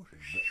lot of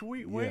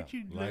sweet Yeah, weight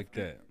you like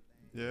lifted.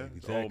 that. Yeah,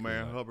 Exactly old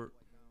man like- Hubbard.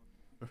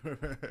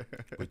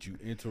 But you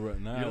interrupt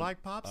now. You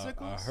like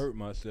popsicles? I hurt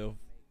myself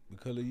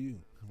because of you.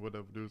 What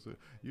up, producer?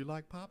 You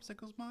like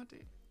popsicles,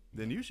 Monty?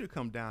 Then you should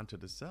come down to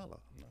the cellar.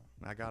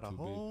 I got a Too big-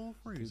 whole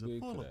freezer big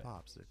full for of that.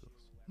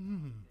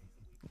 popsicles.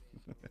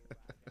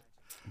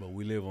 But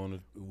we live on the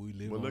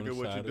Well, look on the at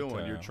what you're side of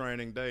doing. You're town.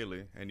 training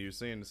daily, and you're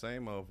seeing the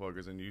same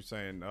motherfuckers, and you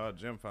saying,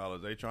 gym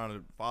followers, they trying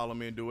to follow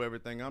me and do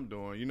everything I'm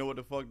doing. You know what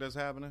the fuck that's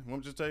happening? Let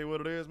me just tell you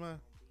what it is, man.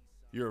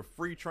 You're a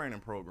free training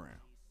program.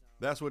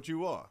 That's what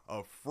you are,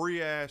 a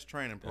free-ass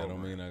training That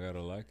program. don't mean I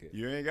gotta like it.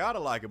 You ain't got to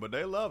like it, but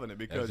they loving it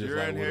That's because just you're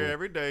like in with here a-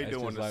 every day that's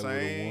doing just the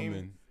like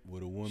same.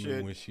 with a woman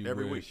shit when she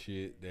every wears week.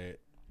 shit that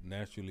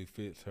naturally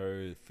fits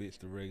her, it fits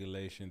the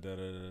regulation, da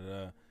da da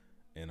da,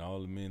 and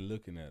all the men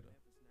looking at her.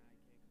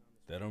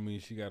 That don't mean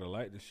she gotta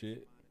like the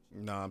shit.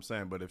 No, I'm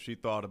saying, but if she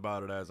thought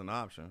about it as an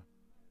option,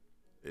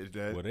 is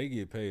that Well, they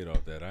get paid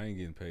off that. I ain't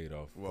getting paid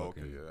off. well?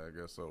 Okay, fucking, yeah, I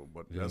guess so.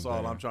 But You know that's what I'm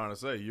all I'm saying? trying to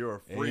say. You're a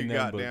free Ain't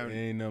nothing but- goddamn.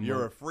 ain't nothing You're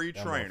but- a free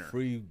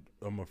trainer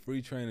I'm a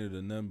free trainer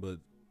to none but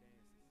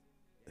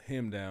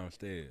him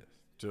downstairs,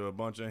 to a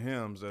bunch of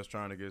hymns that's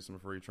trying to get some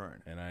free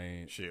training. and I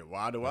ain't. Shit,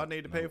 why do I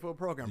need to pay for a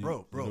program, You-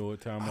 bro? you know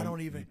what time I I'm-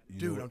 don't even, you know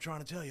dude. what- I'm trying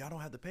to tell you, I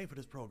don't have to pay for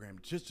this program.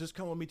 Just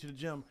come with me to the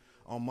gym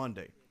on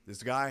Monday.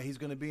 This guy, he's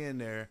gonna be in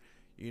there,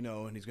 you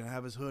know, and he's gonna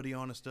have his hoodie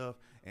on and stuff,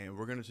 and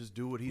we're gonna just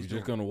do what he's We're doing.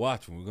 just gonna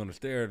watch him. We're gonna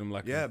stare at him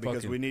like Yeah, he's because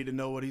fucking, we need to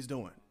know what he's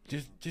doing.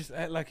 just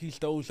act like he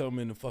stole something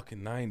in the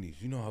fucking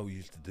 90s. You know how we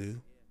used to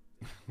do.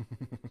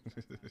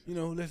 You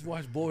know, let's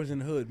watch Boys in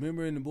the Hood.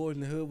 Remember in the Boys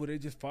in the Hood where they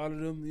just followed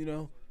them? You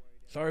know,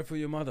 sorry for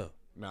your mother.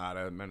 Nah,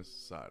 that Menace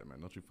Society,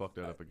 man. Don't you fuck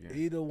that up again.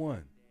 Either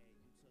one.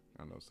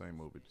 I know, same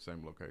movie,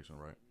 same location,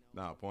 right?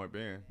 Nah, point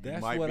being, you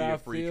That's might what be I a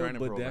free feel, training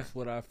but program. that's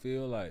what I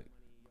feel like.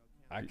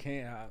 I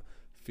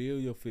feel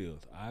your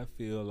feels. I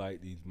feel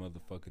like these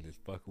motherfuckers is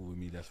fucking with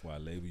me. That's why I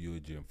label you a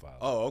gym follower.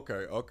 Oh,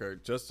 okay.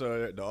 Just so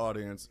that the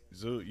audience,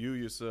 so you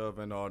yourself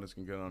and the audience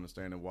can get an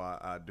understanding why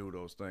I do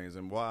those things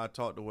and why I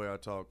talk the way I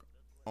talk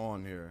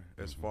on here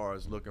as far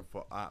as looking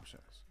for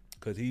options.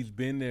 Because he's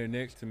been there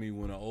next to me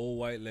when an old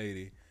white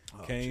lady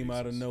came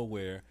out of Jesus.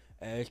 nowhere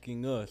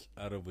asking us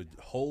out of a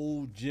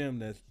whole gym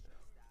that's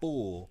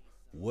full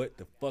what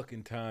the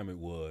fucking time it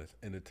was.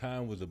 And the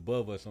time was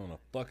above us on a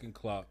fucking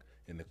clock.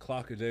 And the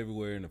clock is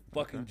everywhere in the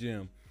fucking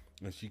gym.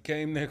 And she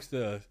came next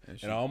to us.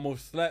 And I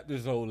almost slapped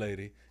this old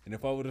lady. And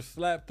if I would have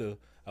slapped her,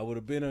 I would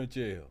have been in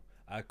jail.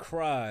 I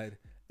cried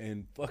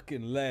and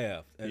fucking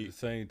laughed at the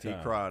same time.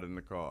 He cried in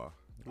the car.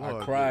 I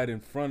Look, cried in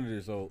front of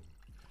this old.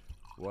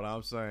 What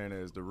I'm saying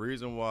is the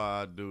reason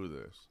why I do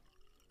this.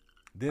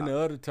 Then the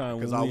other time,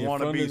 when 'cause we I in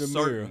wanna front be of the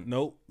certain. mirror,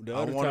 nope. The I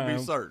other wanna be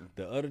time, certain.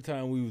 The other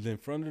time we was in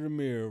front of the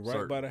mirror, right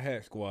Certain. by the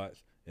hack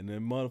squats, and the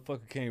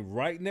motherfucker came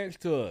right next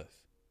to us.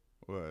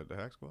 What, the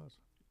hack squats?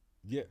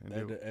 Yeah, And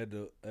at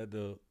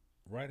the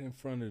right in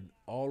front of,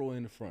 all the way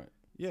in the front.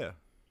 Yeah.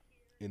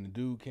 And the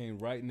dude came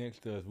right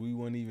next to us. We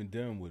wasn't even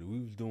done with it. We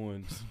was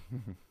doing,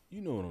 you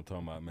know what I'm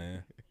talking about,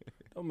 man.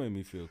 Don't make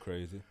me feel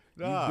crazy.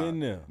 Nah, You've been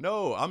there.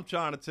 No, I'm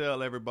trying to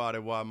tell everybody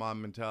why my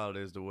mentality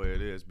is the way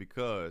it is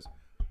because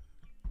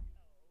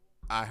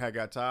I had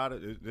got tired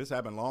of this.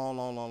 Happened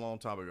long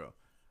time ago.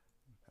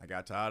 I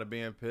got tired of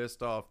being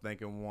pissed off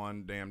thinking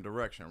one damn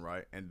direction,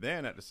 right? And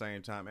then at the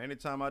same time,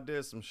 anytime I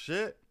did some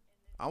shit,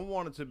 I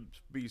wanted to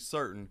be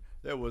certain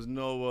there was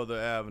no other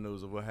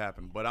avenues of what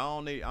happened. But I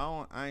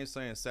ain't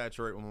saying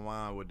saturate my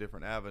mind with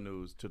different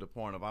avenues to the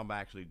point of I'm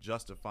actually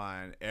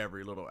justifying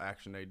every little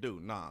action they do.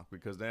 Nah,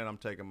 because then I'm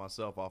taking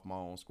myself off my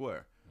own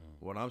square.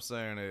 What I'm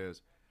saying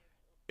is,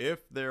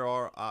 if there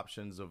are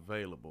options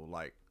available,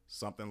 like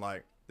something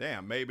like,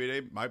 damn, maybe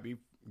they might be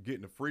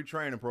getting a free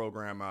training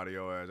program out of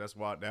your ass. That's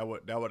why that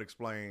would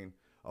explain.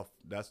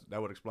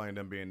 That would explain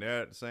them being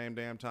there at the same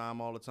damn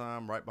time all the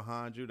time, right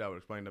behind you. That would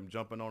explain them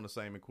jumping on the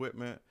same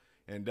equipment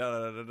and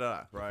da.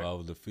 Right? If I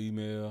was a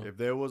female, If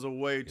there was a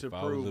way to if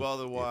I was prove a-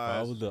 otherwise,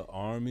 If I was an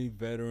Army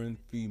veteran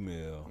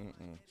female,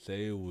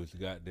 say it was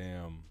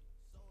goddamn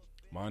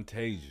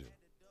Montasia,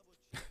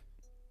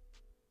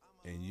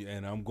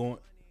 and I'm going.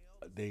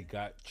 They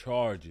got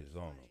charges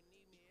on them.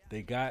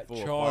 They got For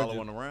charges,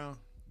 following around?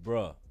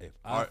 bruh. If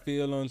I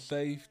feel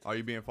unsafe, Are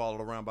you being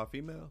followed around by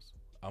females?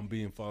 I'm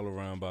being followed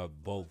around by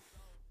both.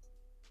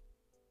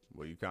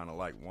 Well, you kind of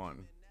like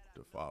one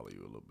to follow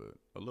you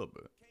a little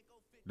bit,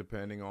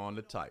 depending on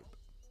the type.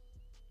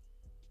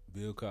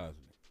 Bill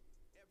Cosby,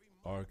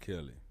 R.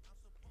 Kelly,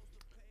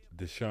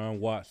 Deshaun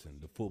Watson,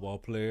 the football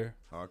player.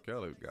 R.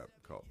 Kelly got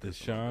caught.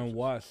 Deshaun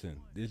Watson,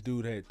 this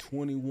dude had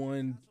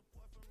 21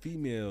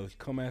 females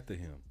come after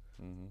him.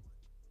 Mm-hmm.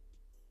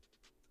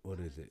 What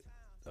is it?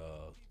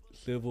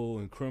 Civil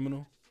and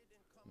criminal.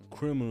 Mm-hmm.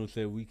 Criminal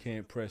said we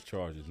can't press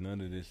charges.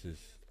 None of this is.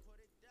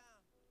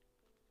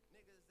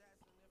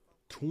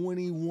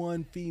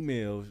 21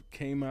 females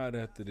came out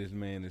after this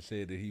man and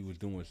said that he was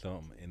doing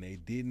something, and they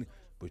didn't.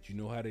 But you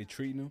know how they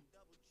treating him?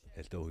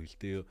 As though he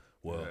still,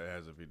 well, Yeah,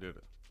 as if he did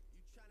it.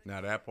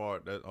 Now that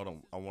part, hold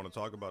on, I want to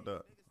talk about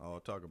that. I'll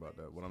talk about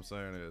that. What I'm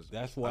saying is,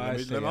 that's why I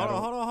say, hold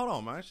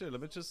on, man. Shit,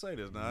 let me just say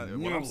this. Now,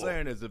 what I'm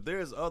saying is, if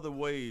there's other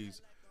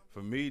ways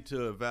for me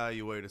to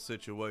evaluate a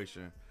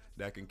situation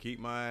that can keep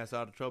my ass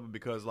out of trouble,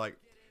 because like,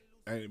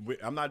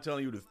 I'm not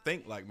telling you to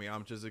think like me.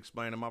 I'm just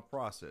explaining my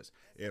process.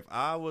 If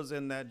I was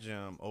in that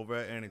gym over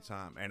at any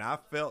time and I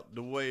felt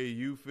the way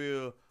you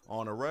feel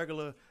on a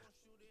regular,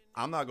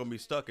 I'm not gonna be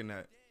stuck in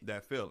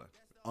that feeling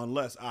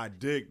unless I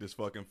dig this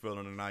fucking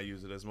feeling and I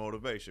use it as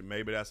motivation.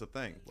 Maybe that's a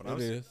thing.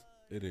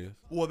 It is.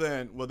 Well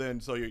then,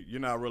 so you're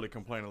not really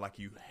complaining like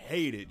you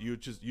hate it. You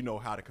just know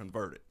how to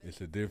convert it. It's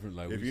a different,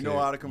 like, if you know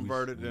how to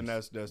convert it, then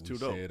that's too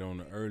dope. We said on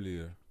the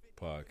earlier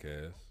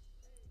podcast,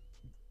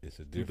 it's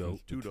a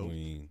difference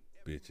between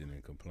bitching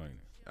and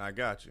complaining. I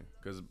got you.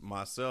 Because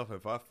myself,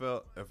 if I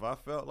felt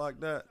like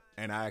that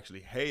and I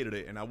actually hated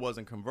it and I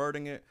wasn't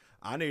converting it,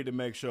 I need to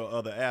make sure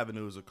other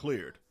avenues are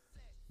cleared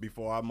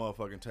before I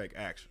motherfucking take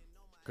action.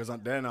 Because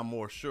then I'm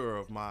more sure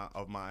of my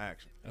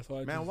action. That's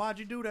why, why'd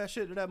you do that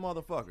shit to that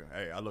motherfucker?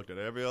 Hey, I looked at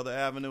every other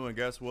avenue, and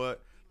guess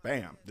what?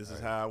 Bam, this is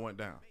how I went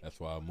down. That's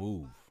why I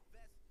move.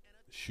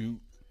 Shoot,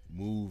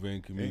 move,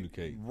 and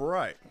communicate.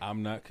 Right.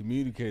 I'm not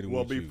communicating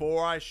with you. Well,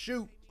 before I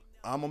shoot,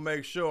 I'm going to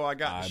make sure I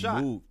got the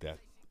shot. Move.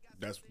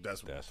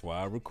 That's why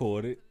I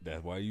recorded.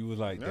 That's why you was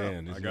like,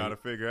 damn. I got to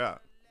figure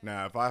out.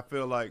 Now, if I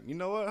feel like, you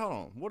know what, hold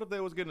on. What if they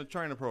was getting a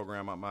training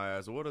program out my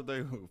ass? Or what if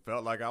they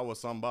felt like I was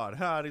somebody?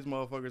 These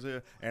motherfuckers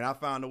here. And I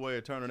found a way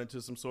of turning it into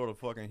some sort of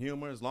fucking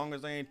humor. As long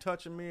as they ain't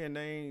touching me and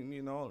they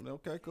ain't,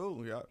 okay,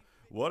 cool. Yeah,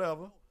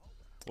 whatever.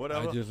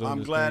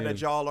 I'm glad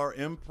that y'all are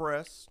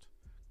impressed.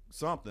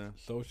 Something.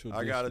 Social distancing.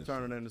 I got to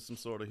turn it into some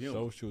sort of humor.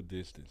 Social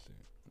distancing.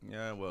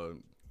 Yeah, well,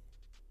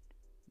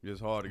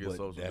 it's hard to get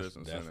social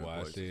distancing. That's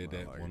why I said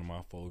that one of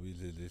my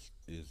phobias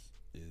is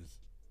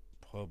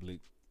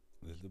public.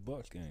 Is the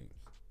Bucks games.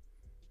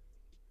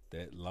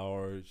 That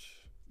large,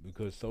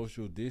 because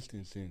social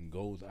distancing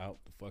goes out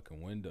the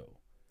fucking window.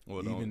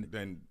 Well,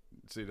 then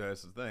see,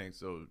 that's the thing.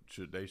 So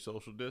should they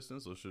social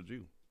distance or should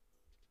you?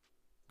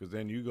 Because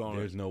then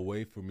there's no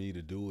way for me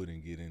to do it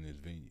and get in this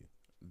venue.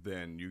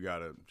 Then you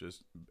gotta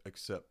just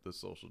accept the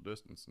social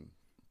distancing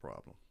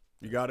problem.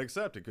 You gotta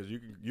accept it because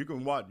you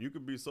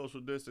can be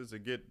social distance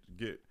and get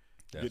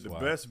the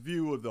best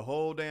view of the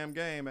whole damn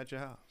game at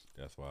your house.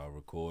 That's why I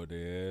record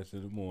their ass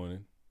in the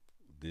morning.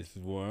 This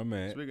is where I'm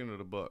at. Speaking of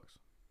the Bucks,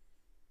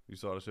 you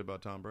saw the shit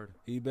about Tom Brady?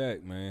 He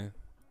back, man.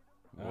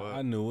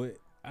 I knew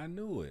it. I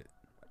knew it.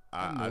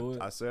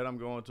 I said I'm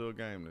going to a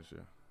game this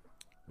year.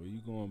 Where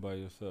you going by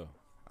yourself?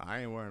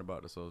 I ain't worrying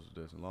about the social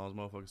distance. As long as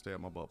motherfuckers stay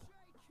at my bubble.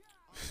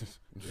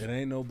 It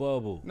ain't no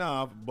bubble.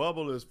 Nah,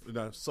 bubble is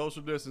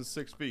social distance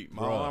 6 feet.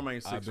 My arm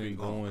ain't 6 feet long. I've been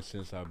going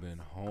since I've been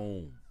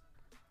home.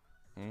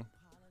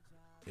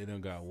 It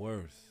done got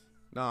worse.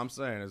 No, I'm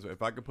saying is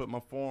if I could put my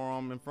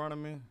forearm in front of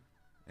me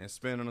and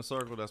spin in a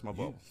circle, that's my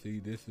bubble. See,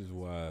 this is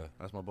why.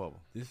 That's my bubble.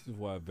 This is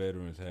why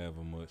veterans have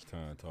a much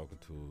time talking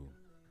to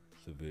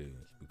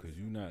civilians, because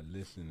you're not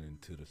listening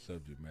to the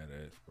subject matter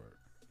expert.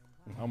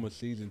 I'm a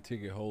season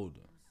ticket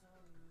holder,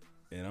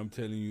 and I'm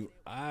telling you,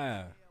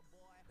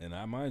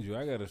 mind you,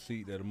 I got a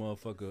seat that a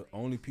motherfucker.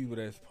 Only people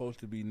that's supposed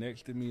to be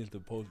next to me is the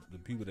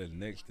people that's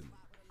next to me.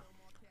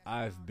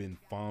 I've been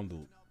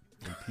fondled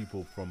from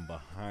people from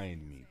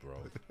behind me, bro.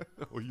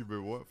 Oh, you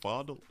been what?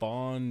 Fondled?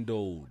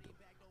 Fondled.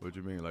 What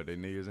you mean? Like they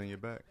knee is in your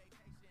back?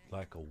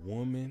 Like a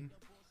woman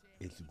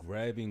is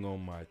grabbing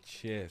on my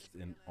chest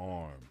and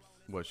arms.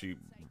 What, she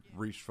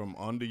reached from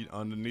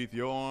underneath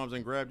your arms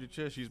and grabbed your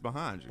chest? She's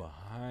behind you.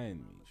 Behind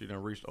me. She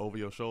done reached over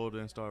your shoulder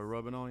and started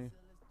rubbing on you?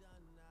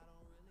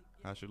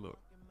 How she look?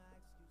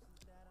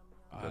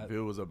 If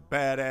it was a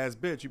badass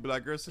bitch, you'd be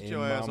like, girl, sit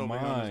your ass over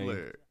here on his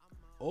leg.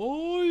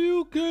 Oh,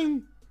 you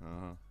can.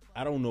 Uh-huh.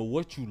 I don't know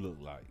what you look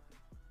like.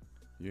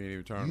 You ain't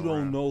even turn around. You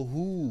don't know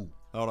who.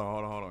 Hold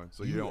on.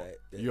 So you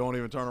don't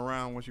even turn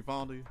around when she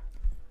fondle you?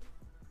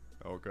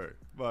 Okay.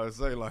 But I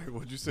say, like,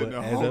 what you sitting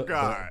there? Oh,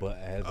 God. But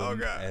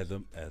as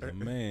a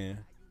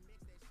man,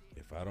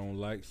 if I don't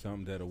like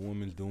something that a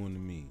woman's doing to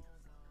me,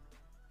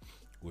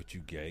 what, you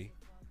gay?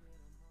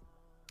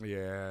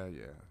 Yeah.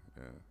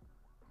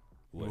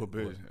 Well,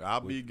 bitch, I'll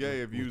be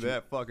gay if you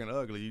that fucking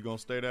ugly. You gonna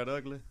stay that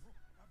ugly?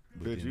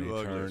 Bitch, you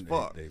ugly as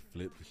fuck. They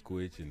flip the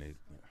switch and they.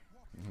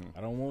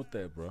 I don't want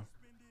that, bro.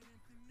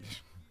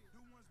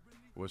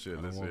 Well,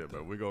 shit, let's see it,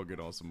 bro. We gonna get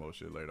on some more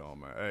shit later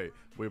on, man. Hey,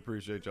 we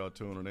appreciate y'all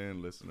tuning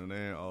in, listening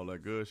in, all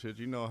that good shit.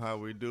 You know how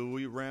we do.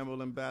 We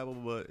ramble and babble,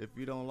 but if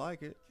you don't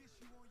like it,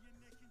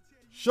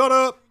 shut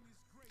up.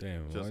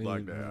 Damn. Just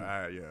like that. All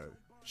right, yeah.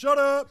 Shut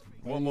up.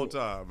 One more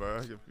time, bro.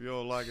 If you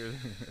don't like it.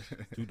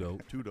 Too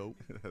dope. Too dope.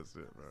 That's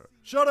it, bro.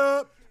 Shut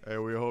up. Hey,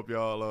 we hope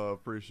y'all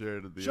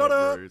appreciated the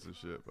upgrades and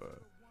shit, bro.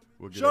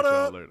 We'll get at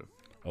y'all later.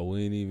 Oh,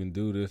 we ain't even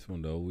do this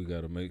one, though. We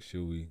got to make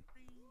sure we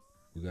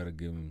got to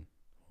give him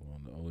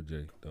on the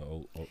OJ.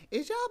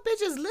 Is y'all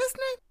bitches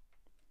listening?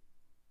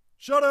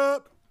 Shut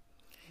up.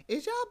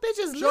 Is y'all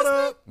bitches Shut listening?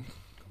 up.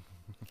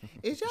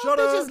 Is y'all Shut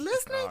bitches up.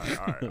 listening?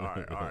 All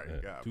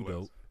right. God Too bless.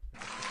 dope.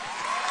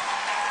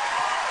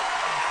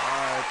 All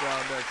right,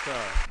 y'all next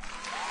time.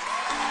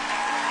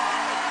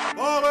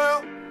 Ball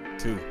out.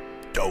 Too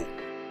Dope.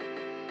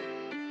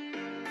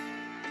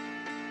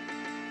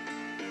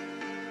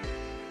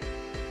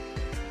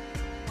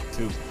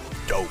 Too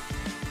Dope.